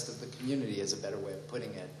the rest of the community is a better way of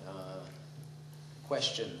putting it.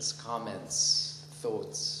 Questions, comments,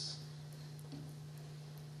 thoughts.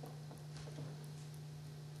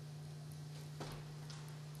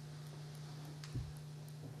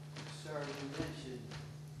 Sir,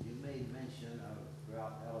 you made mention of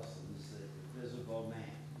Ralph Ellison's The Invisible Man.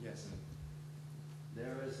 Yes.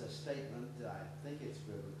 There is a statement, I think it's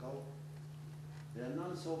biblical. There are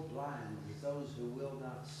none so blind as those who will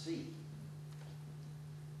not see.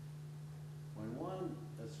 When one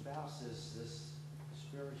espouses this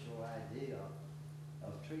spiritual idea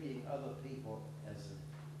of treating other people as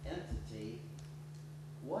an entity,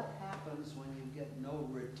 what happens when you get no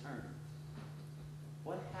return?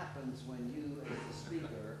 What happens when you, as the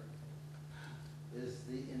speaker, is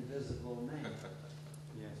the invisible man?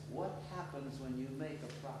 Yes. What happens when you make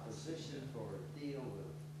a proposition for a deal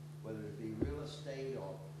with, whether it be real estate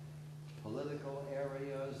or political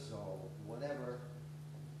areas or whatever,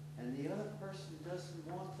 and the other person doesn't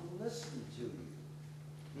want to listen to you?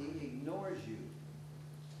 He ignores you.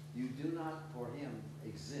 You do not, for him,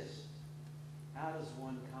 exist. How does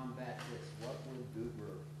one combat this? What would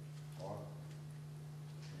Buber, or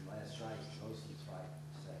in last strike, Rosen's strike,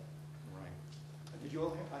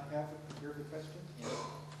 quick question? Yeah.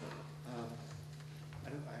 I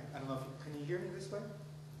don't know if can you hear me this way?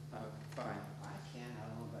 Fine. I can, I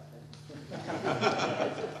don't know about that.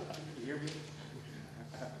 Can you hear me?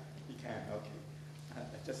 You can, okay.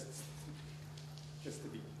 Just to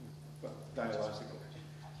be dialogical.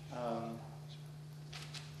 To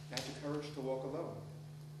have the courage to walk alone.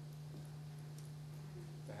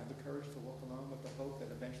 To have the courage to walk alone with the hope that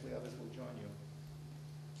eventually others will join you.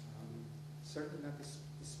 Certainly not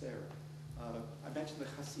despair. I mentioned the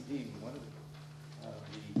Hasidim. One of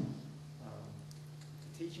the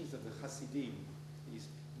teachings of the Hasidim, these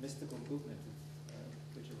mystical movements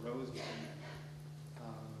which arose within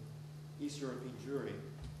East European Jewry,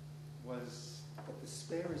 was that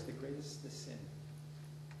despair is the greatest sin.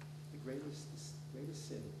 The greatest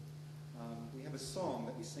sin. We have a song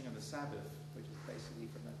that we sing on the Sabbath, which is basically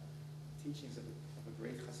from the teachings of a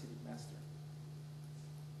great Hasidic master.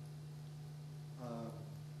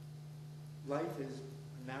 Life is a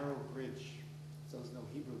narrow bridge. So there's no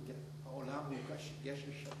Hebrew.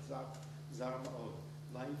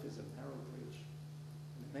 Life is a narrow bridge.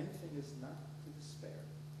 And the main thing is not to despair.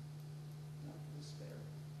 Not to despair.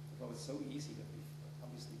 Although it's so easy to be,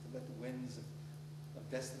 obviously, to let the winds of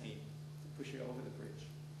destiny to push you over the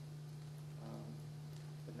bridge.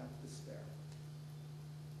 But not to despair.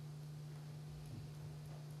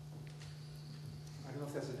 I don't know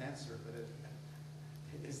if that's an answer, but it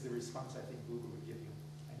is the response I think Buber would give you.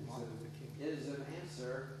 And Martin Luther King. It is an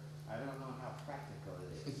answer. I don't know how practical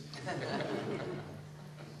it is.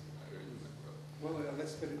 Well,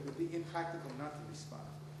 let's put it would be impractical not to respond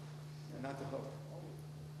and not to hope.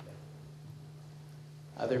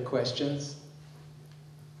 Other questions?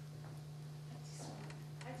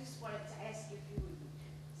 I just wanted to ask if you would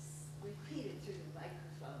repeat it through the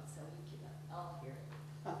microphone so we can all hear it.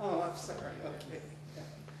 Oh, I'm sorry. Okay.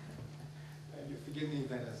 You forgive me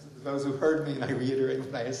then, as those who heard me, and I reiterate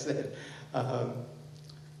what I said.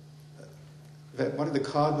 That one of the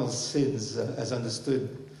cardinal sins, as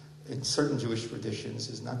understood in certain Jewish traditions,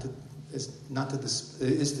 is to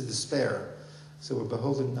despair. So we're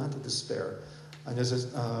beholden not to despair. And there's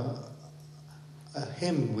a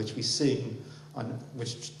hymn which we sing, on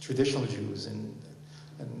which traditional Jews and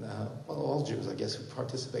all Jews, I guess, who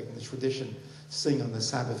participate in the tradition, sing on the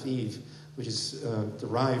Sabbath Eve, which is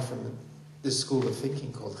derived from this school of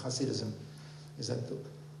thinking called Hasidism, is that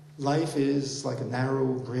life is like a narrow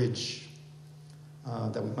bridge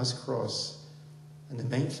that we must cross. And the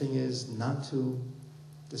main thing is not to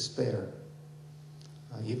despair.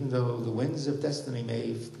 Even though the winds of destiny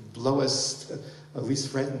may blow us, at least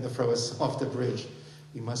threaten to throw us off the bridge,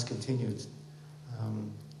 we must continue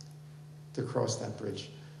to cross that bridge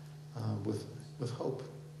with hope.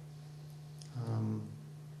 And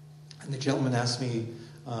the gentleman asked me,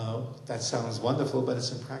 that sounds wonderful, but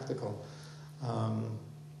it's impractical.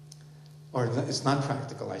 Or it's not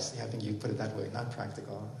practical, I think you put it that way, not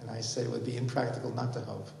practical. And I said it would be impractical not to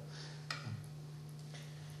hope.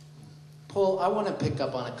 Paul, I want to pick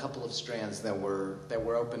up on a couple of strands that were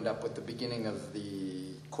opened up with the beginning of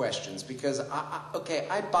the questions, because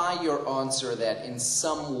I buy your answer that in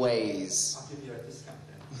some ways I'll give you a discount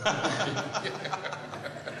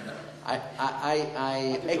then.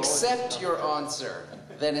 I accept your answer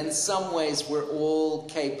that in some ways we're all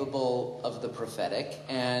capable of the prophetic,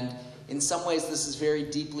 and in some ways this is very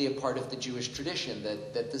deeply a part of the Jewish tradition,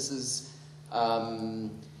 that this is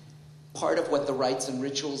part of what the rites and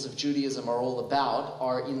rituals of Judaism are all about,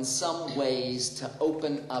 are in some ways to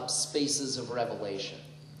open up spaces of revelation.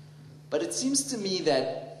 But it seems to me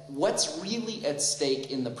that what's really at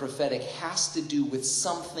stake in the prophetic has to do with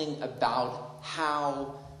something about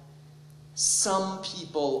how some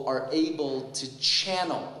people are able to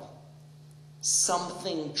channel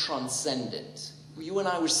something transcendent. You and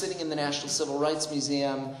I were sitting in the National Civil Rights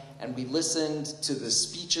Museum, and we listened to the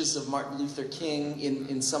speeches of Martin Luther King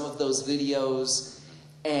in some of those videos,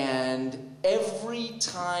 and every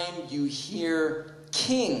time you hear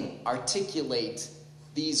King articulate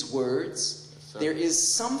these words, there is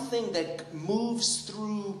something that moves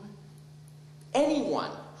through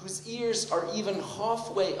anyone whose ears are even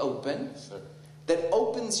halfway open, that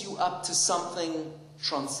opens you up to something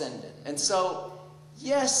transcendent. And so,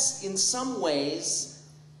 yes, in some ways,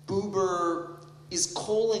 Buber is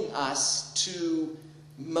calling us to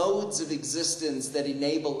modes of existence that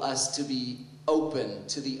enable us to be open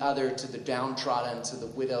to the other, to the downtrodden, to the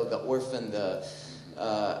widow, the orphan, the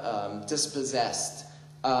dispossessed.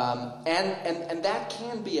 And that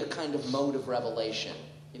can be a kind of mode of revelation,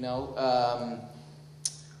 you know.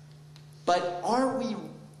 But are we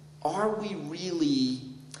really,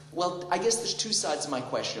 well, I guess there's two sides to my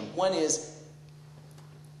question. One is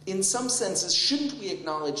in some senses, shouldn't we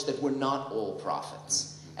acknowledge that we're not all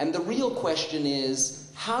prophets? And the real question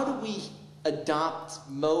is, how do we adopt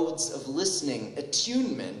modes of listening,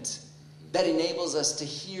 attunement, that enables us to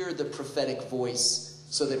hear the prophetic voice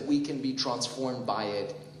so that we can be transformed by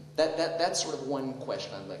it? That's sort of one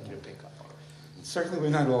question I'd like you to pick up on. Certainly we're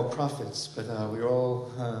not all prophets, but we're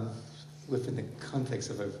all within the context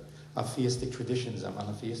of theistic traditions,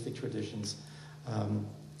 monotheistic traditions,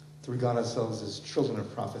 to regard ourselves as children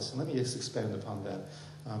of prophets. And let me just expand upon that.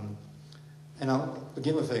 And I'll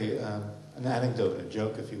begin with an anecdote, a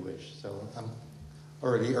joke, if you wish. So I'm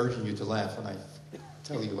already urging you to laugh when I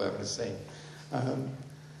tell you what I'm going to say.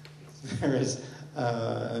 There is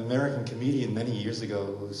an American comedian many years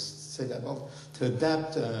ago who said that, well, to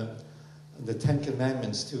adapt the Ten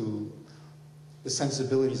Commandments to the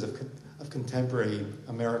sensibilities of contemporary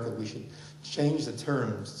America, we should change the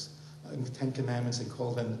terms in the Ten Commandments and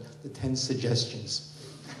call them the 10 Suggestions.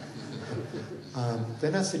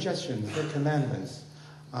 They're not suggestions, they're commandments.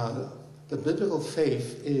 The biblical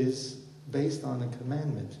faith is based on a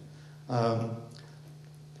commandment.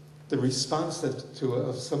 The response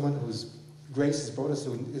of someone whose grace has brought us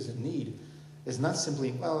to is in need is not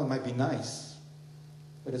simply, well, it might be nice,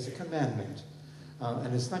 but it's a commandment.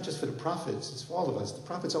 And it's not just for the prophets, it's for all of us. The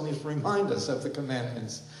prophets only remind us of the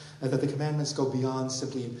commandments, and that the commandments go beyond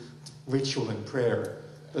simply ritual and prayer,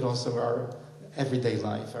 but also our everyday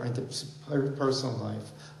life, our interpersonal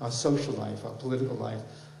life, our social life, our political life,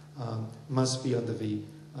 must be under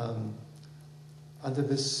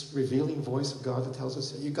this revealing voice of God that tells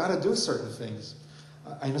us you got to do certain things.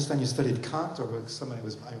 I understand you studied Kant, or somebody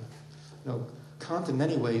was, Kant in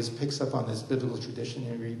many ways picks up on this biblical tradition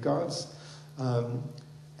and regards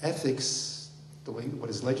ethics, the way what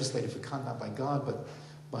is legislated for Kant, not by God, but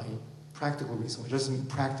by practical reason, which doesn't mean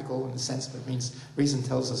practical in the sense, but it means reason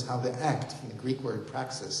tells us how to act, from the Greek word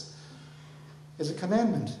praxis, is a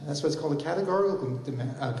commandment. That's what's called a categorical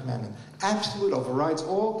commandment. Absolute, overrides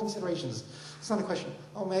all considerations. It's not a question,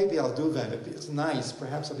 oh, maybe I'll do that. It's nice.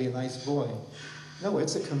 Perhaps I'll be a nice boy. No,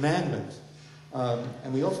 it's a commandment.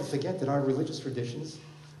 And we often forget that our religious traditions,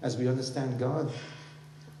 as we understand God,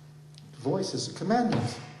 voice is a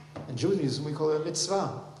commandment. In Judaism, we call it a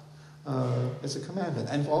mitzvah. It's a commandment.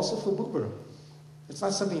 And also for Buber. It's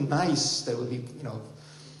not something nice that would be,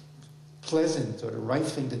 pleasant or the right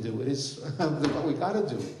thing to do. It is what we got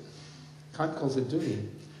to do. Kant calls it duty.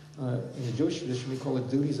 In the Jewish tradition, we call it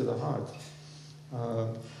duties of the heart.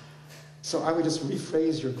 So I would just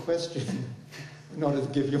rephrase your question in order to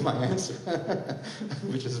give you my answer,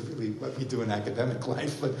 which is really what we do in academic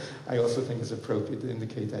life, but I also think it's appropriate to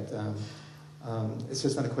indicate that it's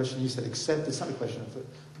just not a question. You said accept. It's not a question of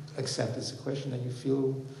accept. It's a question that you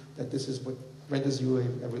feel that this is what renders you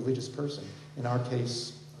a religious person. In our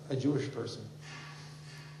case, a Jewish person.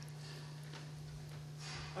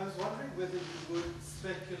 I was wondering whether you would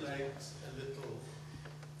speculate a little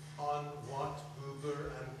on what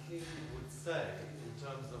Buber and King would say in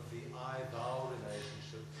terms of the I-thou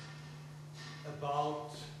relationship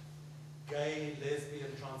about gay,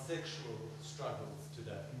 lesbian, transsexual struggles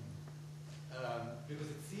today. Because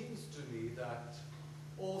it seems to me that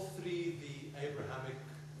all three the Abrahamic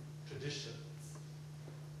traditions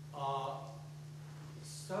are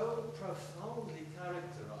so profoundly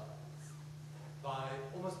characterized by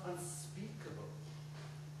almost unspeakable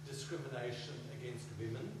discrimination against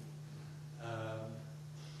women,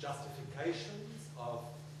 justifications of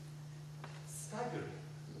staggering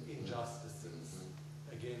injustices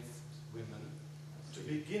against women, to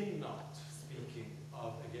begin not speaking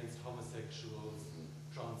of against homosexuals,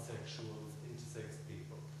 transsexuals, intersex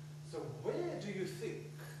people. So where do you think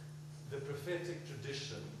the prophetic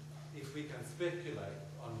tradition, if we can speculate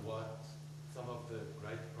on what some of the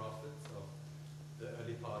great prophets of the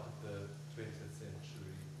early part of the 20th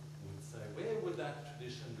century would say, where would that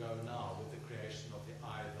tradition go now with the creation of the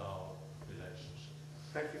I-thou relationship?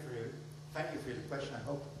 Thank you for your question. I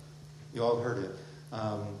hope you all heard it.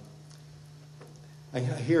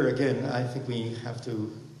 Here again, I think we have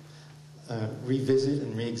to revisit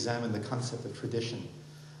and re-examine the concept of tradition.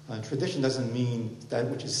 Tradition doesn't mean that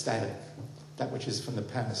which is static, that which is from the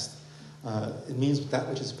past. It means that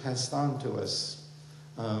which is passed on to us,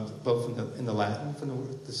 both in the Latin, from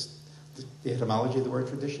the etymology of the word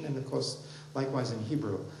tradition, and of course, likewise in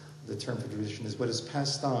Hebrew, the term for tradition is what is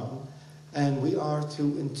passed on, and we are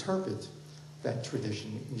to interpret that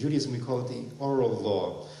tradition. In Judaism, we call it the oral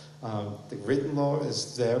law. The written law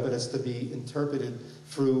is there, but it's to be interpreted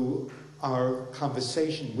through our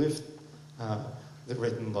conversation with the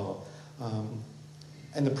written law.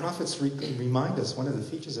 And the prophets remind us, one of the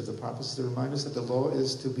features of the prophets is to remind us that the law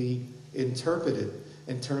is to be interpreted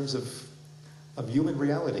in terms of human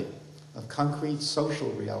reality, of concrete social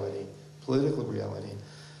reality, political reality.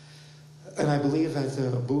 And I believe that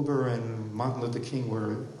Buber and Martin Luther King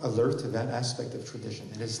were alert to that aspect of tradition.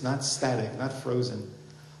 It is not static, not frozen.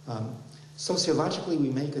 Sociologically, we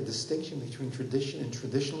make a distinction between tradition and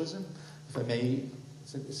traditionalism. If I may,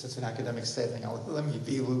 it's an academic setting, let me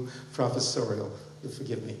be a little professorial,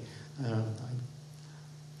 forgive me.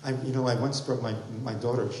 I once brought my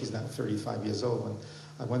daughter, she's now 35 years old, and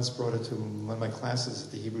I once brought her to one of my classes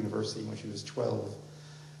at the Hebrew University when she was 12.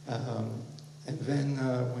 And then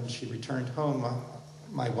when she returned home,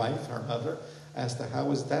 my wife, her mother, asked her, "How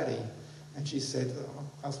was Daddy?" And she said,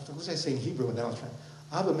 what was I saying in Hebrew? And then I was trying,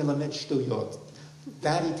 "Abba melamed shtuyot."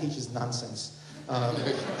 Daddy teaches nonsense.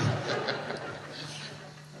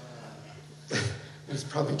 It's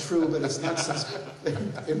probably true, but it's nonsense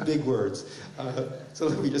in big words. So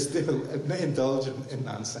let me just indulge in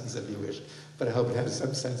nonsense if you wish, but I hope it has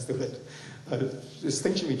some sense to it.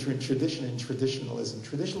 Distinction between tradition and traditionalism.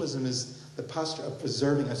 Traditionalism is the posture of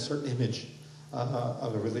preserving a certain image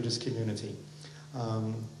of a religious community.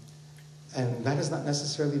 And that is not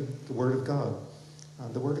necessarily the Word of God.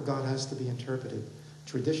 The Word of God has to be interpreted.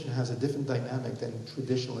 Tradition has a different dynamic than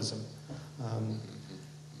traditionalism.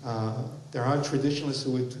 There are traditionalists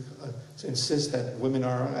who would insist that women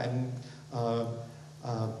are and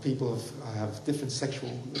people have different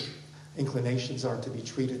sexual inclinations are to be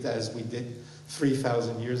treated as we did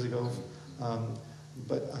 3,000 years ago.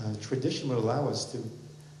 But tradition would allow us to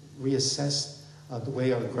reassess the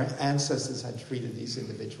way our ancestors had treated these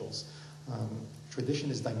individuals. Tradition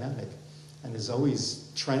is dynamic and is always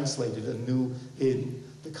translated anew in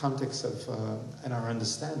the context of and our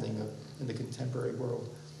understanding of in the contemporary world.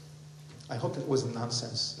 I hope that wasn't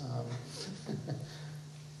nonsense.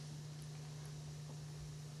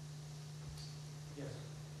 Yes.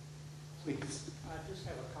 Please. I just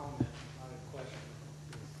have a comment, not a question.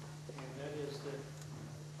 And that is that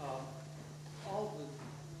all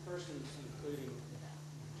the persons, including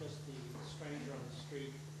just the stranger on the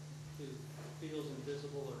street who feels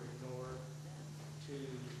invisible or ignored, to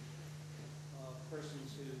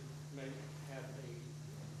persons who may have a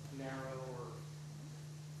narrow or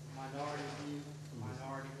minority view,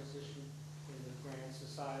 minority position in the grand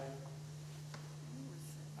society.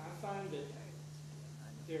 I find that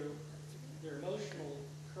their emotional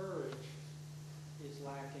courage is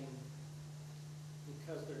lacking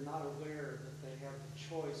because they're not aware that they have the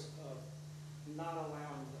choice of not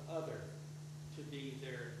allowing the other to be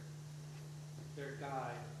their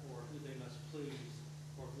guide or who they must please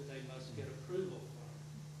or who they must get approval from.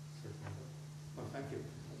 Certainly. Well, thank you.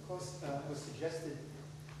 Of course, it was suggested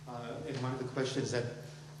in one of the questions that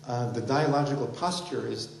the dialogical posture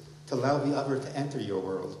is to allow the other to enter your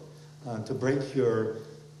world, to break your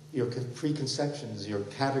preconceptions, your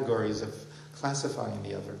categories of classifying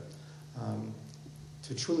the other,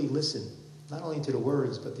 to truly listen, not only to the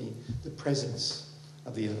words, but the presence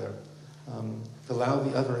of the other, to allow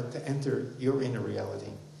the other to enter your inner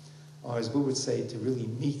reality, or as Buber would say, to really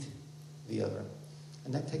meet the other.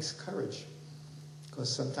 And that takes courage,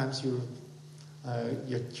 because sometimes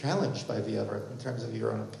you're challenged by the other in terms of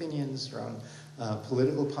your own opinions, your own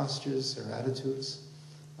political postures or attitudes.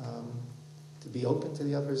 To be open to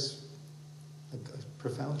the other's a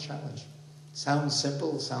profound challenge. Sounds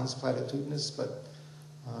simple, sounds platitudinous, but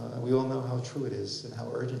we all know how true it is and how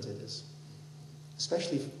urgent it is.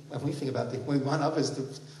 Especially when we think about we want others to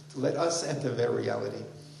let us enter their reality.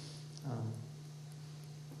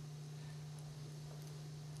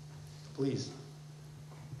 Please.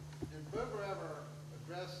 Did Buber ever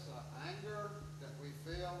address anger that we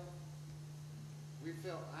feel? We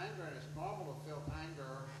feel anger, and it's normal to feel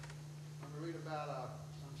anger when we read about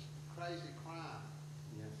some crazy crime,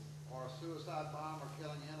 Yes. or a suicide bomber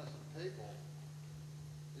killing innocent people.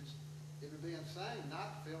 It would be insane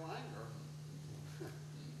not to feel anger,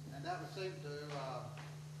 and that would seem to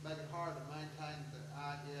make it hard to maintain the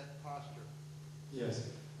I-it posture. Yes.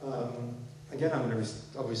 Again,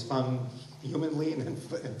 I'll respond humanly and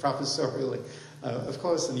professorially. Of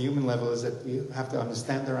course, on the human level is that we have to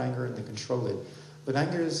understand their anger and to control it. But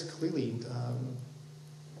anger is clearly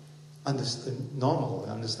normal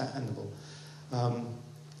and understandable.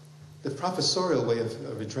 The professorial way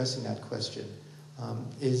of addressing that question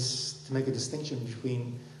is to make a distinction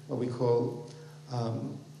between what we call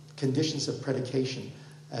conditions of predication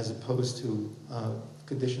as opposed to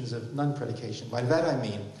conditions of non-predication. By that I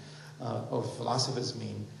mean, or philosophers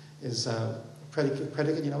mean, is predicate,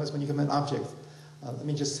 is when you come an object. Let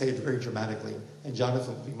me just say it very dramatically, and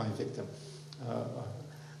Jonathan will be my victim.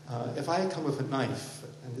 If I come with a knife,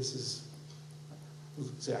 and this is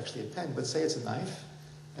actually a pen, but say it's a knife,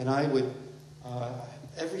 And I would,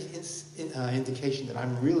 every indication that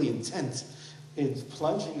I'm really intent in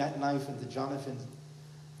plunging that knife into Jonathan,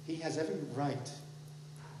 he has every right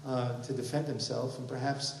to defend himself and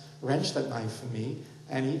perhaps wrench that knife from me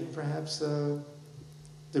and even perhaps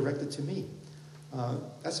direct it to me.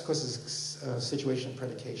 That's of course a situation of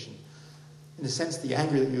predication. In a sense, the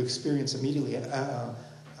anger that you experience immediately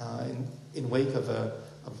in wake of an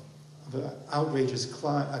outrageous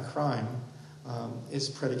crime is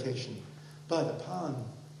predication. But upon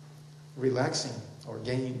relaxing or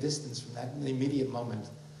gaining distance from that in the immediate moment,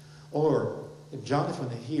 or if Jonathan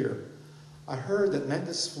were here, I heard that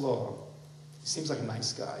Mendes-Flohr, he seems like a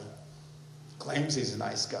nice guy, claims he's a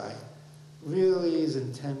nice guy, really is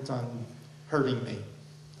intent on hurting me.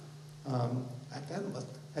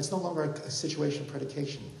 That's no longer a situation of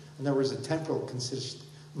predication. In other words, a temporal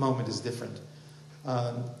moment is different.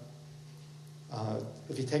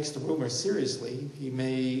 If he takes the rumor seriously, he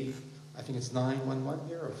may, I think it's 911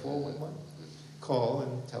 here, or 411, call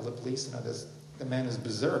and tell the police, the man is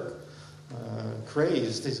berserk,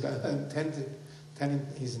 crazed, he's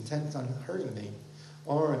intent on hurting me.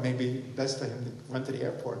 Or it may be best for him to run to the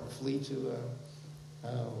airport and flee to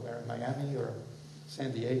Miami or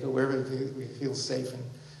San Diego, wherever he feels safe.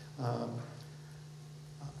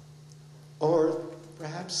 Or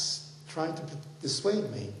perhaps trying to dissuade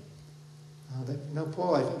me.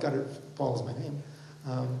 Paul, I think Paul is my name.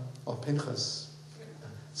 Or Pinchas.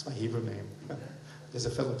 It's my Hebrew name. There's a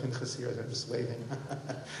fellow Pinchas here that I'm just waving.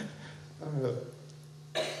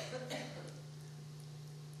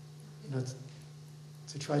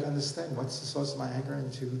 To try to understand what's the source of my anger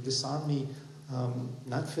and to disarm me,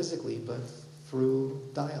 not physically, but through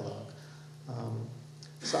dialogue.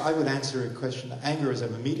 So I would answer a question. Anger is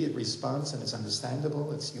an immediate response, and it's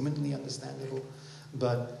understandable. It's humanly understandable.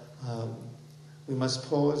 But we must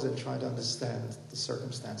pause and try to understand the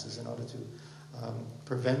circumstances in order to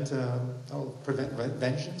prevent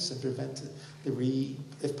vengeance and prevent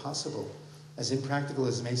if possible, as impractical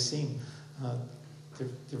as it may seem, the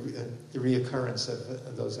reoccurrence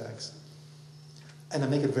of those acts. And I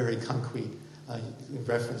make it very concrete in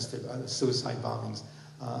reference to suicide bombings.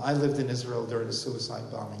 I lived in Israel during the suicide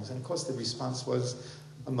bombings, and of course the response was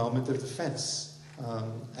a moment of defense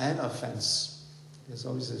and offense. There's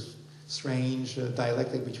always this strange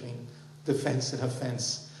dialectic between defense and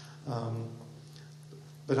offense.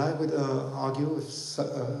 But I would argue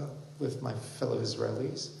with my fellow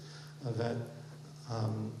Israelis that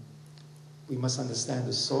we must understand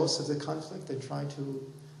the source of the conflict and try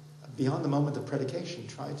to, beyond the moment of predication,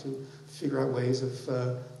 try to figure out ways of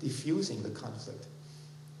diffusing the conflict.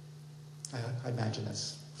 I imagine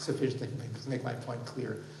that's sufficient to make my point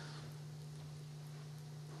clear.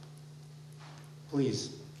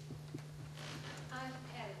 Please. I've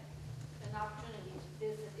had an opportunity to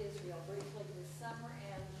visit Israel briefly this summer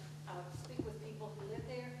and speak with people who live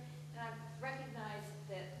there, and I've recognized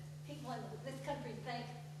that people in this country think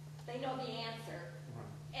they know the answer,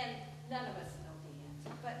 and none of us know the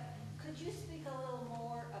answer. But could you speak a little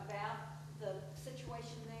more about the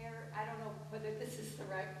situation there? I don't know whether this is the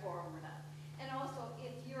right forum or not. And also,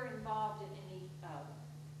 if you're involved in any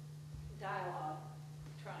dialogue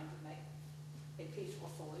trying to make a peaceful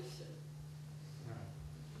solution.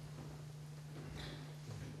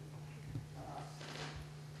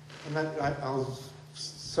 And I'll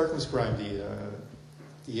circumscribe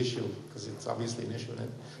the issue, because it's obviously an issue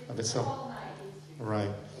of itself.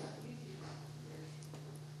 Right.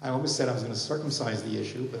 I almost said I was going to circumcise the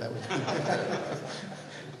issue, but that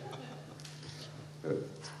would...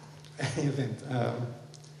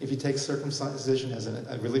 if you take circumcision as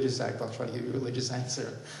a religious act, I'll try to give you a religious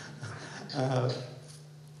answer.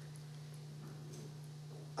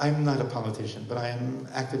 I'm not a politician, but I am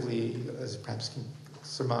actively, as perhaps can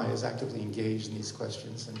surmise, actively engaged in these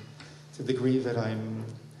questions, and to the degree that I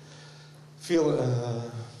feel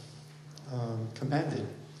commanded,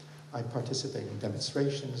 I participate in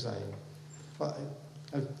demonstrations.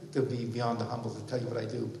 It'll be beyond the humble to tell you what I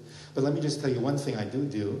do. But let me just tell you one thing I do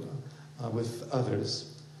with others,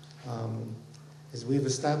 is we have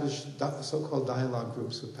established so-called dialogue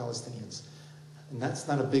groups with Palestinians. And that's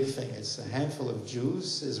not a big thing. It's a handful of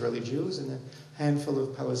Jews, Israeli Jews, and a handful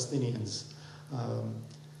of Palestinians.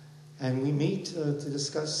 And we meet to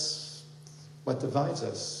discuss what divides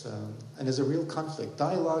us. And there's a real conflict.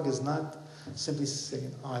 Dialogue is not simply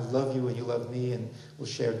saying, I love you and you love me and we'll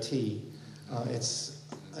share tea. It's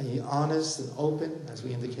honest and open, as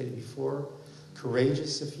we indicated before,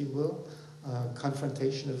 courageous, if you will,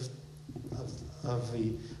 confrontation of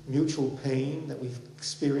the mutual pain that we've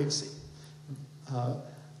experienced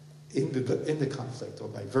in the conflict, or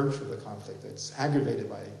by virtue of the conflict. It's aggravated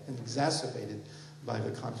by and exacerbated by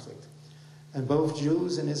the conflict. And both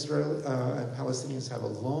Jews and Israel and Palestinians have a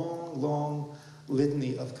long, long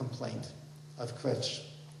litany of complaint, of kvetch.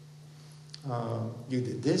 You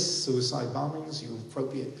did this, suicide bombings, you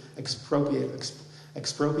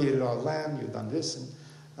expropriated our land, you've done this,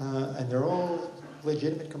 and they're all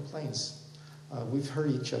legitimate complaints. We've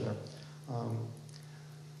heard each other.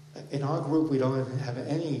 In our group, we don't have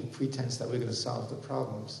any pretense that we're going to solve the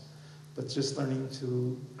problems, but just learning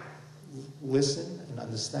to listen and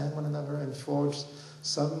understand one another and forge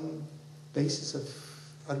some basis of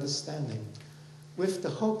understanding, with the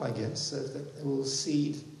hope, I guess, that it will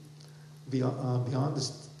seed beyond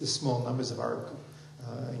the small numbers of our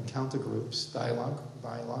encounter groups, dialogue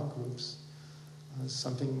groups,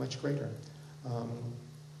 something much greater.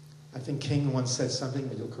 I think King once said something,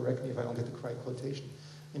 and you'll correct me if I don't get the correct quotation.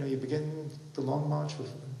 You begin the long march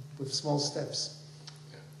with small steps.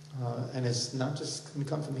 And it's not just going to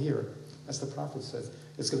come from here. As the prophet says,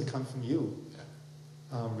 it's going to come from you.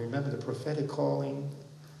 Remember, the prophetic calling,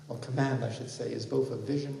 or command, I should say, is both a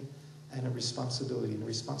vision and a responsibility. And the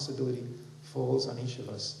responsibility falls on each of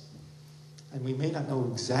us. And we may not know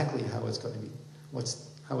exactly how it's going to be,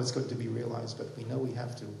 how it's going to be realized, but we know we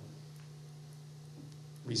have to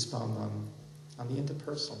respond on the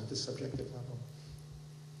interpersonal, at the subjective level.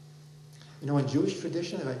 In Jewish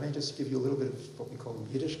tradition, and I may just give you a little bit of what we call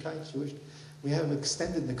Yiddishkeit, Jewish, we have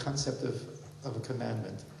extended the concept of a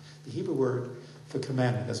commandment. The Hebrew word for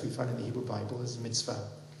commandment, as we find in the Hebrew Bible, is mitzvah.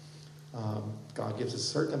 God gives a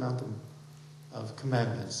certain amount of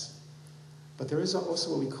commandments. But there is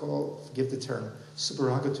also what we call, forgive the term,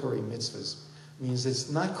 supererogatory mitzvahs. It means it's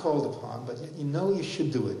not called upon, but you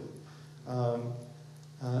should do it.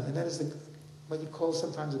 And that is what you call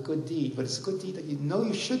sometimes a good deed, but it's a good deed that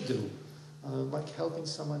you should do. Like helping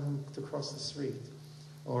someone to cross the street.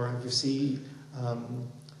 Or if you see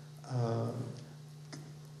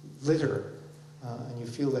litter, and you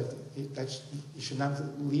feel that you should not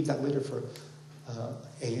leave that litter for an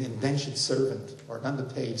indentured servant or an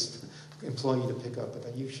underpaid employee to pick up, but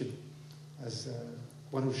that you should, as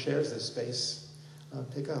one who shares this space,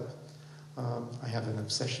 pick up. I have an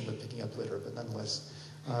obsession with picking up litter, but nonetheless.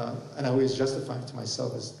 And I always justify it to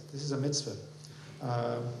myself as, this is a mitzvah.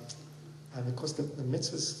 And of course, the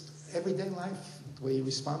mitzvahs, everyday life, the way you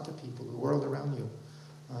respond to people, the world around you,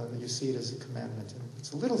 you see it as a commandment. And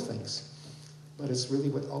it's little things, but it's really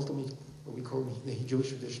what ultimately, what we call the Jewish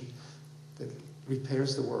tradition, that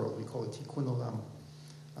repairs the world. We call it tikkun olam.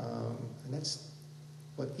 And that's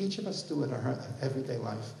what each of us do in our everyday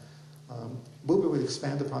life. Buber would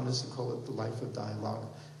expand upon this and call it the life of dialogue,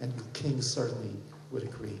 and King certainly would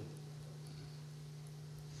agree.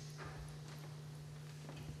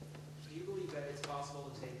 Possible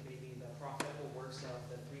to take maybe the prophetical works of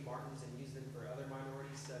the three Martins and use them for other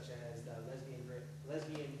minorities, such as the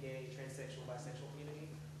lesbian, gay, transsexual, bisexual community?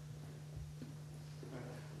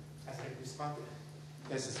 As I responded,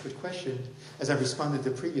 yes, it's a good question. As I responded to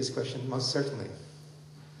the previous question, most certainly.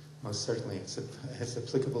 Most certainly. It's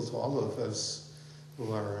applicable to all of us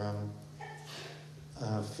who are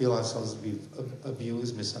feel ourselves to be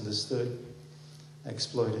abused, misunderstood,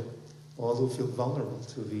 exploited, all who feel vulnerable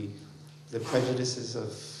to the prejudices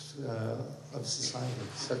of society,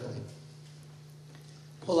 certainly.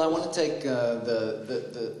 Well, I want to take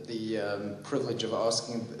the privilege of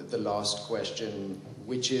asking the last question,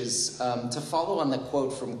 which is to follow on the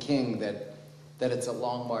quote from King that it's a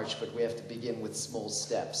long march, but we have to begin with small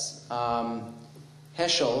steps.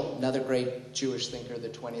 Heschel, another great Jewish thinker of the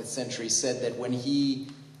 20th century, said that when he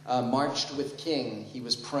marched with King, he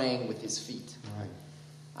was praying with his feet. Right.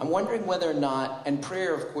 I'm wondering whether or not, and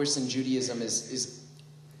prayer, of course, in Judaism it's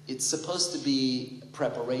supposed to be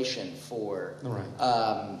preparation for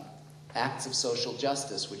acts of social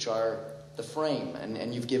justice, which are the frame,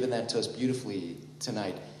 and you've given that to us beautifully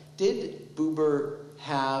tonight. Did Buber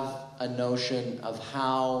have a notion of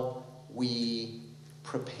how we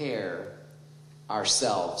prepare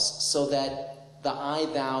ourselves so that the I,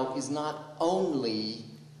 thou is not only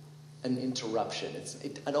an interruption.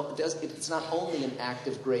 It's not only an act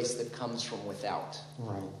of grace that comes from without.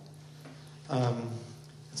 Right.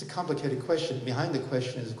 It's a complicated question. Behind the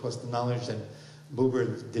question is, of course, the knowledge that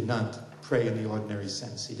Buber did not pray in the ordinary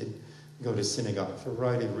sense. He didn't go to synagogue for a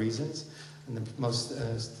variety of reasons. And the most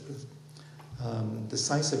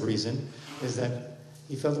decisive reason is that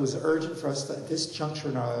he felt it was urgent for us at this juncture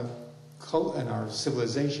in our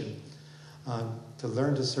civilization to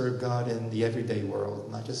learn to serve God in the everyday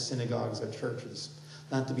world, not just synagogues or churches,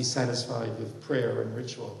 not to be satisfied with prayer and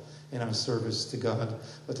ritual in our service to God,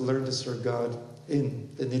 but learn to serve God in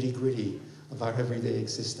the nitty-gritty of our everyday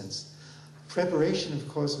existence. Preparation, of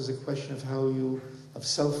course, is a question of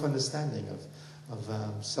self-understanding,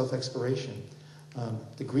 of self-exploration.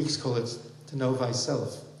 The Greeks call it to know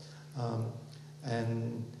thyself.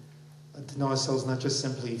 And to know ourselves not just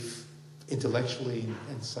simply intellectually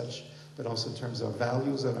and such, but also in terms of our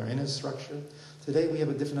values and our inner structure. Today we have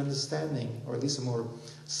a different understanding, or at least a more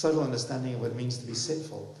subtle understanding of what it means to be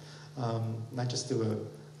sinful. Not just in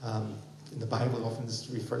the Bible often is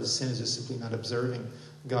referred to sin as just simply not observing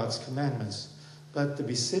God's commandments. But to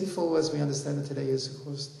be sinful, as we understand it today, is, of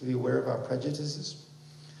course, to be aware of our prejudices,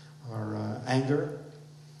 our anger,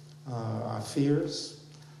 our fears.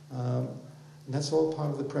 And that's all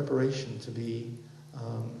part of the preparation to be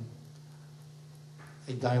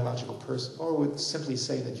a dialogical person. Or would simply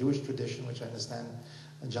say the Jewish tradition, which I understand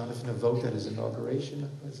Jonathan evoked at his inauguration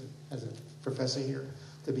as a professor here,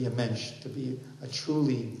 to be a mensch, to be a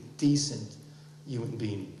truly decent human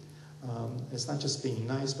being. It's not just being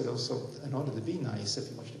nice, but also, in order to be nice, if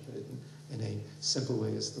you want to put it in a simple way,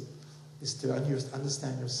 is to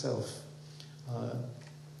understand yourself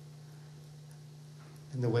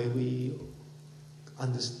in the way we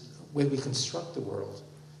construct the world.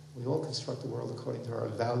 We all construct the world according to our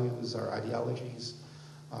values, our ideologies,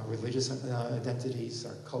 our religious identities,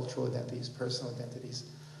 our cultural identities, personal identities.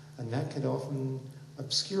 And that can often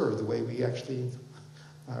obscure the way we actually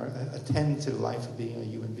attend to the life of being a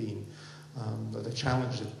human being, or the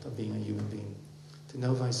challenge of being a human being. To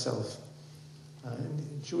know thyself.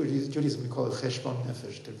 In Judaism we call it cheshbon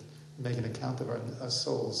nefesh, to make an account of our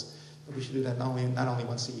souls. But we should do that not only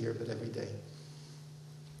once a year, but every day.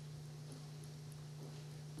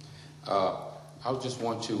 I just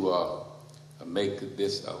want to make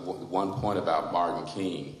this one point about Martin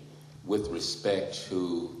King with respect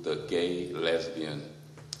to the gay, lesbian,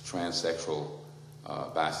 transsexual,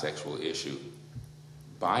 bisexual issue.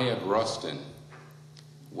 Bayard Rustin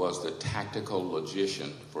was the tactical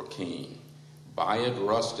logician for King. Bayard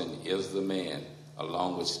Rustin is the man,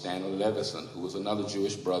 along with Stanley Levison, who was another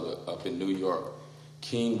Jewish brother up in New York.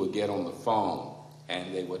 King would get on the phone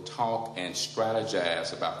and they would talk and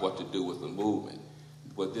strategize about what to do with the movement.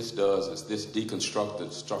 What this does is this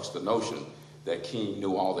deconstructs the notion that King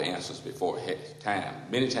knew all the answers before time.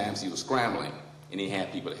 Many times he was scrambling and he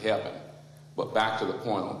had people to help him. But back to the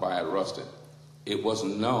point on Bayard Rustin, it was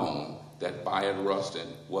known that Bayard Rustin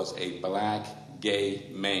was a black gay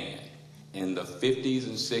man in the 50s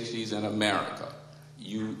and 60s in America.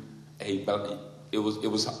 It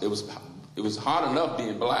was hard enough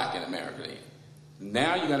being black in America then.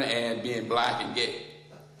 Now you're going to add being black and gay.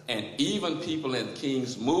 And even people in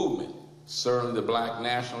King's movement, certainly the black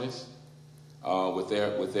nationalists, with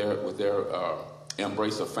their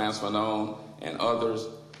embrace of Frantz Fanon and others,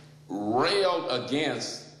 railed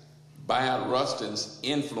against Bayard Rustin's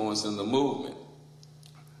influence in the movement.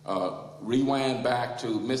 Rewind back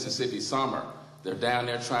to Mississippi Summer. They're down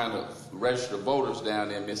there trying to register voters down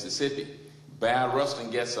there in Mississippi. Bayard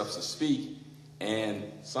Rustin gets up to speak, and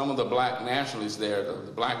some of the black nationalists there,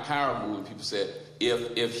 the Black Power movement people said,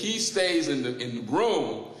 if he stays in the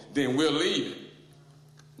room, then we're leaving.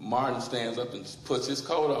 Martin stands up and puts his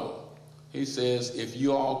coat on. He says, if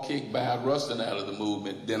you all kick Bayard Rustin out of the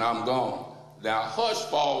movement, then I'm gone. Now, hush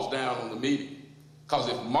falls down on the meeting. Because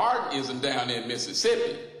if Martin isn't down there in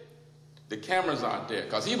Mississippi, the cameras aren't there.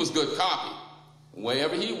 Because he was good copy.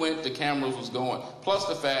 Wherever he went, the cameras was going. Plus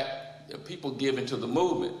the fact that people give into the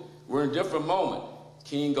movement. We're in a different moment.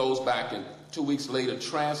 King goes back and 2 weeks later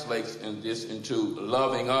translates this into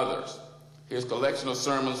Loving Others. His collection of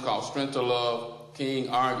sermons called Strength to Love, King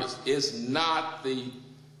argues, it's not the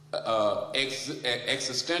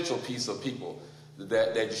existential piece of people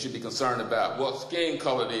that you should be concerned about. What skin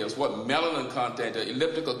color it is, what melanin content, the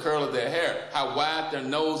elliptical curl of their hair, how wide their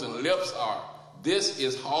nose and lips are. This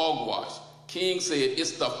is hogwash. King said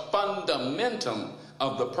it's the fundamentum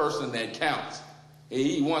of the person that counts.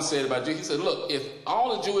 He once said about Jews, he said, look, if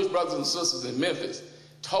all the Jewish brothers and sisters in Memphis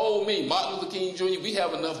told me, Martin Luther King Jr., we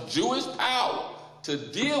have enough Jewish power to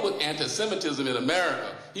deal with anti-Semitism in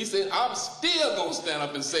America, he said, I'm still going to stand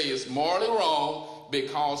up and say it's morally wrong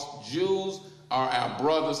because Jews are our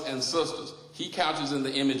brothers and sisters. He couches in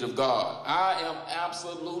the image of God. I am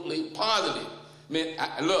absolutely positive. Man,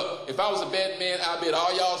 look, if I was a bad man, I'd bet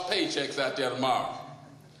all y'all's paychecks out there tomorrow.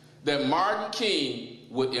 That Martin King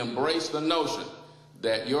would embrace the notion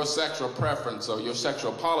that your sexual preference or your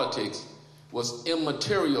sexual politics was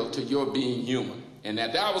immaterial to your being human. And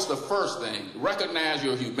that was the first thing. Recognize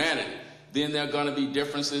your humanity. Then there are going to be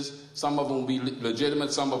differences. Some of them will be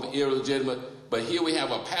legitimate, some of them illegitimate. But here we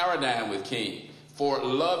have a paradigm with King. for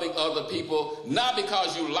loving other people, not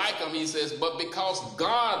because you like them, he says, but because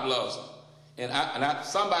God loves them. And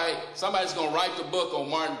somebody's going to write the book on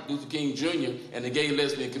Martin Luther King Jr. and the gay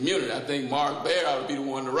lesbian community. I think Mark Baer ought to be the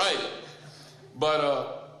one to write it.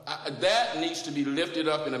 But that needs to be lifted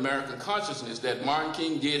up in American consciousness, that Martin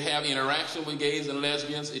King did have interaction with gays and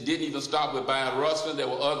lesbians. It didn't even stop with Bayard Rustin. There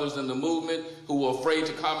were others in the movement who were afraid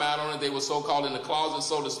to come out on it. They were so-called in the closet,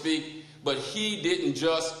 so to speak. But he didn't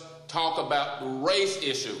just talk about the race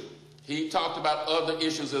issue. He talked about other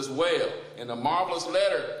issues as well. In the marvelous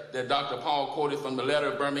letter that Dr. Paul quoted from the letter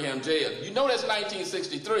of Birmingham jail, you know that's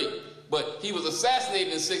 1963, but he was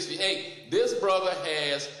assassinated in 68. This brother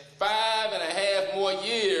has 5.5 more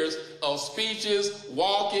years of speeches,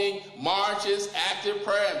 walking, marches, active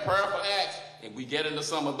prayer, and prayerful acts. And we get into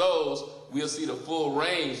some of those, we'll see the full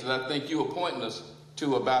range that I think you were pointing us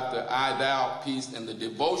to about the I thou piece and the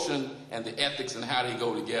devotion and the ethics and how they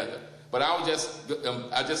go together. But I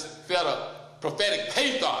just felt a prophetic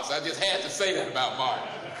pathos. I just had to say that about Martin.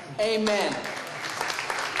 Amen.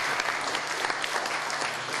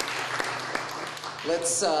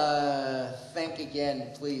 Let's thank again,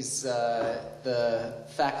 please, the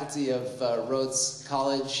faculty of Rhodes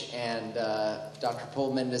College and Dr.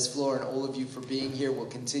 Paul Mendes-Flohr and all of you for being here. We'll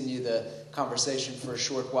continue the conversation for a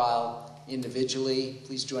short while individually.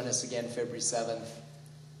 Please join us again February 7th.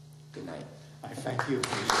 Good night. I thank you.